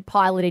accredited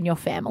pilot in your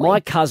family. My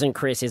cousin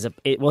Chris he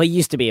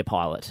used to be a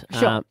pilot.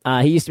 Sure.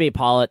 He used to be a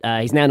pilot.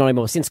 He's now not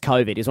anymore. Since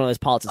COVID, he's one of those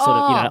pilots that sort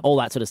of, all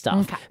that sort of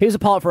stuff. Okay. He was a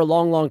pilot for a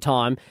long, long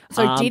time.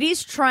 So did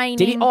his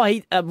training?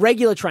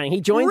 Regular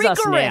training. He joins us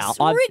now.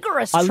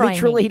 Rigorous I training.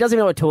 literally, he doesn't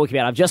even know what we're talking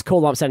about. I've just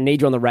called him up saying, I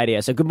need you on the radio.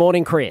 So good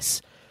morning,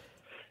 Chris.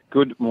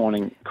 Good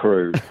morning,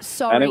 crew.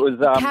 Sorry, and it was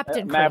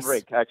Captain Chris.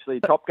 Maverick, actually,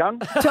 Top Gun.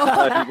 I don't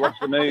know if you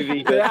watched the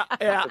movie, but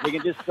if we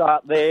can just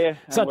start there.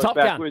 So and work Top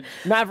backwards.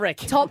 Gun, Maverick.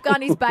 Top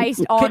Gun is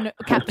based on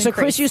Captain So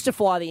Chris used to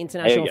fly the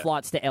international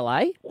flights to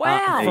LA.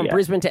 Wow. From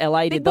Brisbane to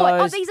LA, Big did boy.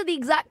 those. These are the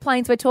exact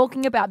planes we're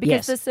talking about because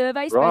Yes. the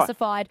survey Right.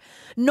 specified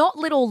not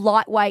little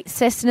lightweight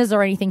Cessnas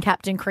or anything,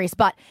 Captain Chris,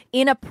 but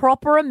in a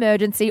proper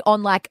emergency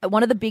on like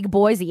one of the big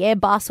boys, the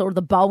Airbus or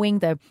the Boeing,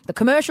 the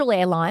commercial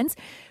airlines.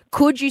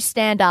 Could you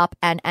stand up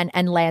and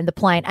land the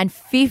plane? And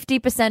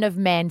 50% of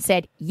men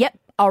said, yep,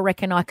 I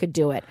reckon I could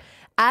do it.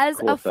 As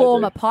a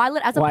former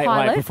pilot,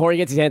 Wait, before he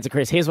gets his answer,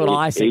 Chris, here's what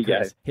I said, Ego.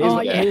 Chris. Here's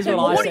what I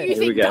What said. do you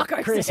think,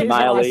 Ducko? Chris, said? here's what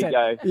Male I said.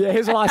 ego. Yeah,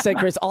 here's what I said,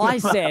 Chris. I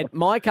said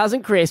my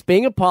cousin Chris,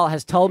 being a pilot,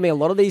 has told me a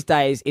lot of these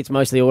days it's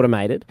mostly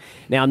automated.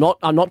 Now,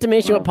 I'm not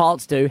diminishing what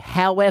pilots do.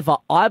 However,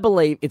 I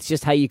believe it's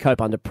just how you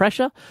cope under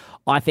pressure.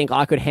 I think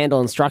I could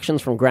handle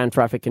instructions from ground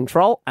traffic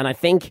control, and I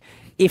think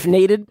if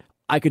needed,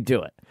 I could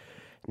do it.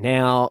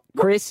 Now,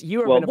 Chris, you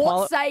have been a pilot.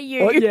 What say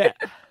you? Well, yeah.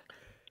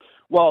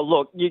 Well,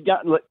 look, you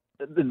got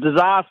the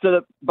disaster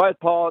that both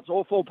pilots,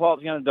 all four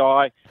pilots are going to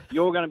die.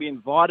 You're going to be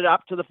invited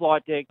up to the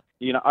flight deck.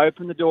 You're going to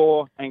open the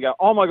door and go,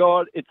 oh, my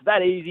God, it's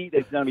that easy.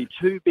 There's going to be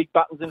two big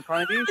buttons in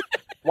front of you.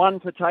 One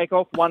for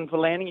takeoff, one for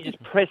landing. You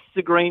just press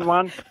the green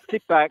one,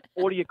 sit back,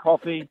 order your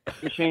coffee,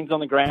 machines on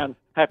the ground.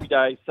 Happy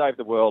days, save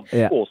the world.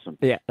 Yeah. Awesome.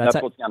 Yeah, that's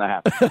what's going to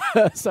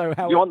happen. So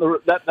how You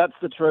want that's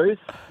the truth.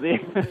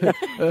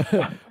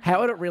 how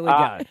would it really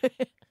go?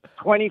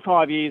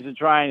 25 years of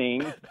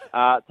training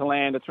to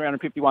land a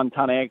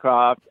 351-ton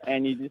aircraft,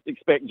 and you just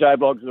expect Joe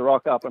Bloggs to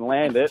rock up and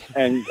land it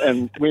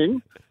and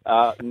win?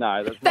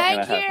 No, that's not going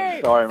to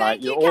happen. Sorry,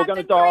 mate. You're all going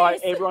to die.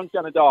 Everyone's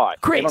going to die.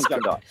 Chris, Everyone's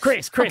going to die.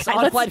 Chris,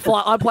 I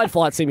played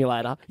Flight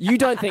Simulator. You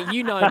don't think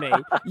you know me?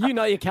 You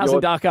know your cousin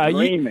You're Ducko.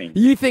 dreaming.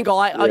 You think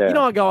I Yeah. you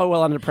know I go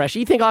well under pressure.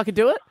 You think I could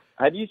do it?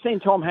 Have you seen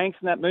Tom Hanks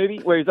in that movie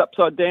where he's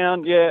upside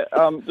down? Yeah,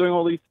 doing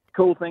all these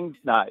cool things.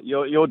 No,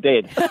 you're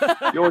dead.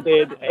 You're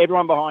dead.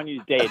 Everyone behind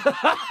you is dead.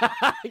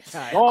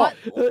 Oh.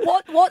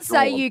 What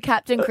say you,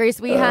 Captain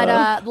Chris? We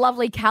had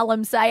lovely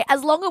Callum say,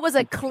 as long as it was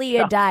a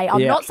clear day.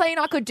 I'm not saying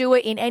I could do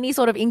it in any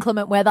sort of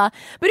inclement weather,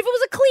 but if it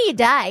was a clear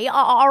day,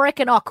 I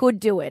reckon I could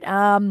do it.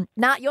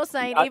 You're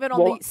saying even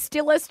on the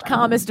stillest,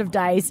 calmest of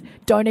days,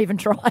 don't even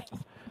try.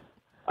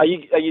 Are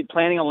you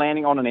planning on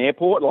landing on an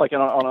airport, like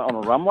on a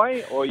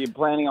runway, or are you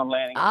planning on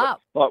landing?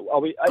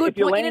 If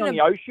you're landing on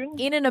the ocean,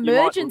 in an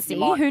emergency,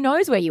 who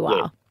knows where you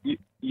are?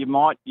 You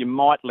might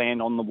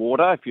land on the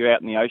water if you're out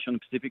in the ocean,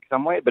 Pacific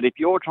somewhere. But if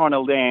you're trying to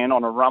land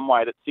on a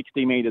runway that's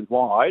 60 metres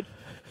wide,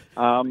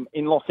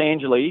 in Los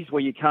Angeles,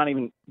 where you can't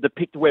even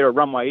depict where a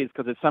runway is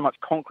because there's so much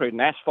concrete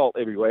and asphalt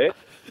everywhere.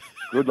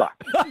 Good luck.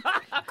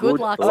 Good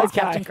luck, says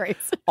Captain Chris.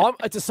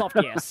 It's a soft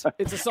yes.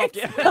 It's a soft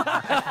yes.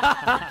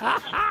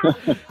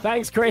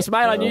 Thanks, Chris,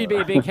 mate. I knew you'd be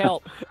a big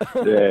help.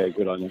 Yeah,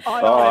 good on you.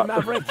 I know,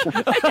 Maverick.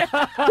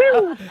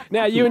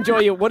 Now, you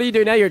enjoy what do you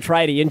do now? You're a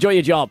trader. You enjoy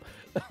your job.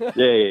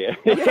 Yeah.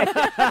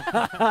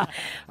 There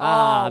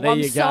I'm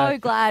you go. so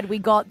glad we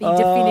got the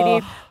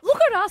definitive.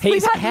 Look at us.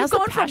 We've how's the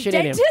gone from passion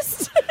in him?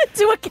 dentist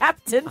to a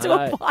captain to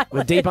a pilot.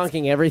 We're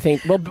debunking everything.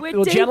 Well,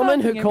 We're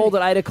gentlemen who debunking called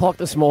at 8 o'clock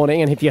this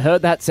morning, and if you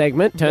heard that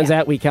segment, turns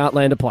out we can't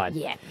land a plane.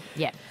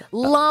 Yeah.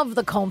 Love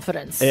the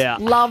confidence. Yeah.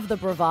 Love the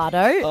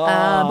bravado.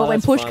 But when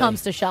that's push funny.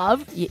 comes to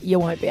shove, you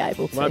won't be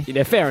able to. Well,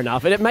 yeah, fair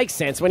enough. And it makes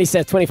sense. When he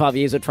says 25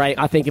 years of training,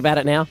 I think about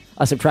it now.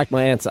 I subtract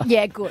my answer.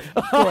 Yeah, good.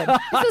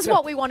 This is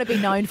what we want to be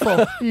known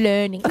for,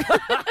 learning.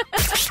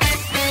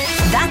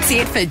 That's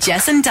it for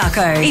Jess and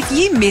Ducko. If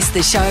you missed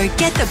the show,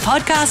 get the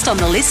podcast on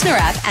the Listener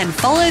app and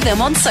follow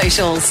them on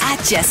socials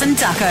at Jess and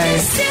Ducko.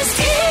 This is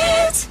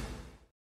it.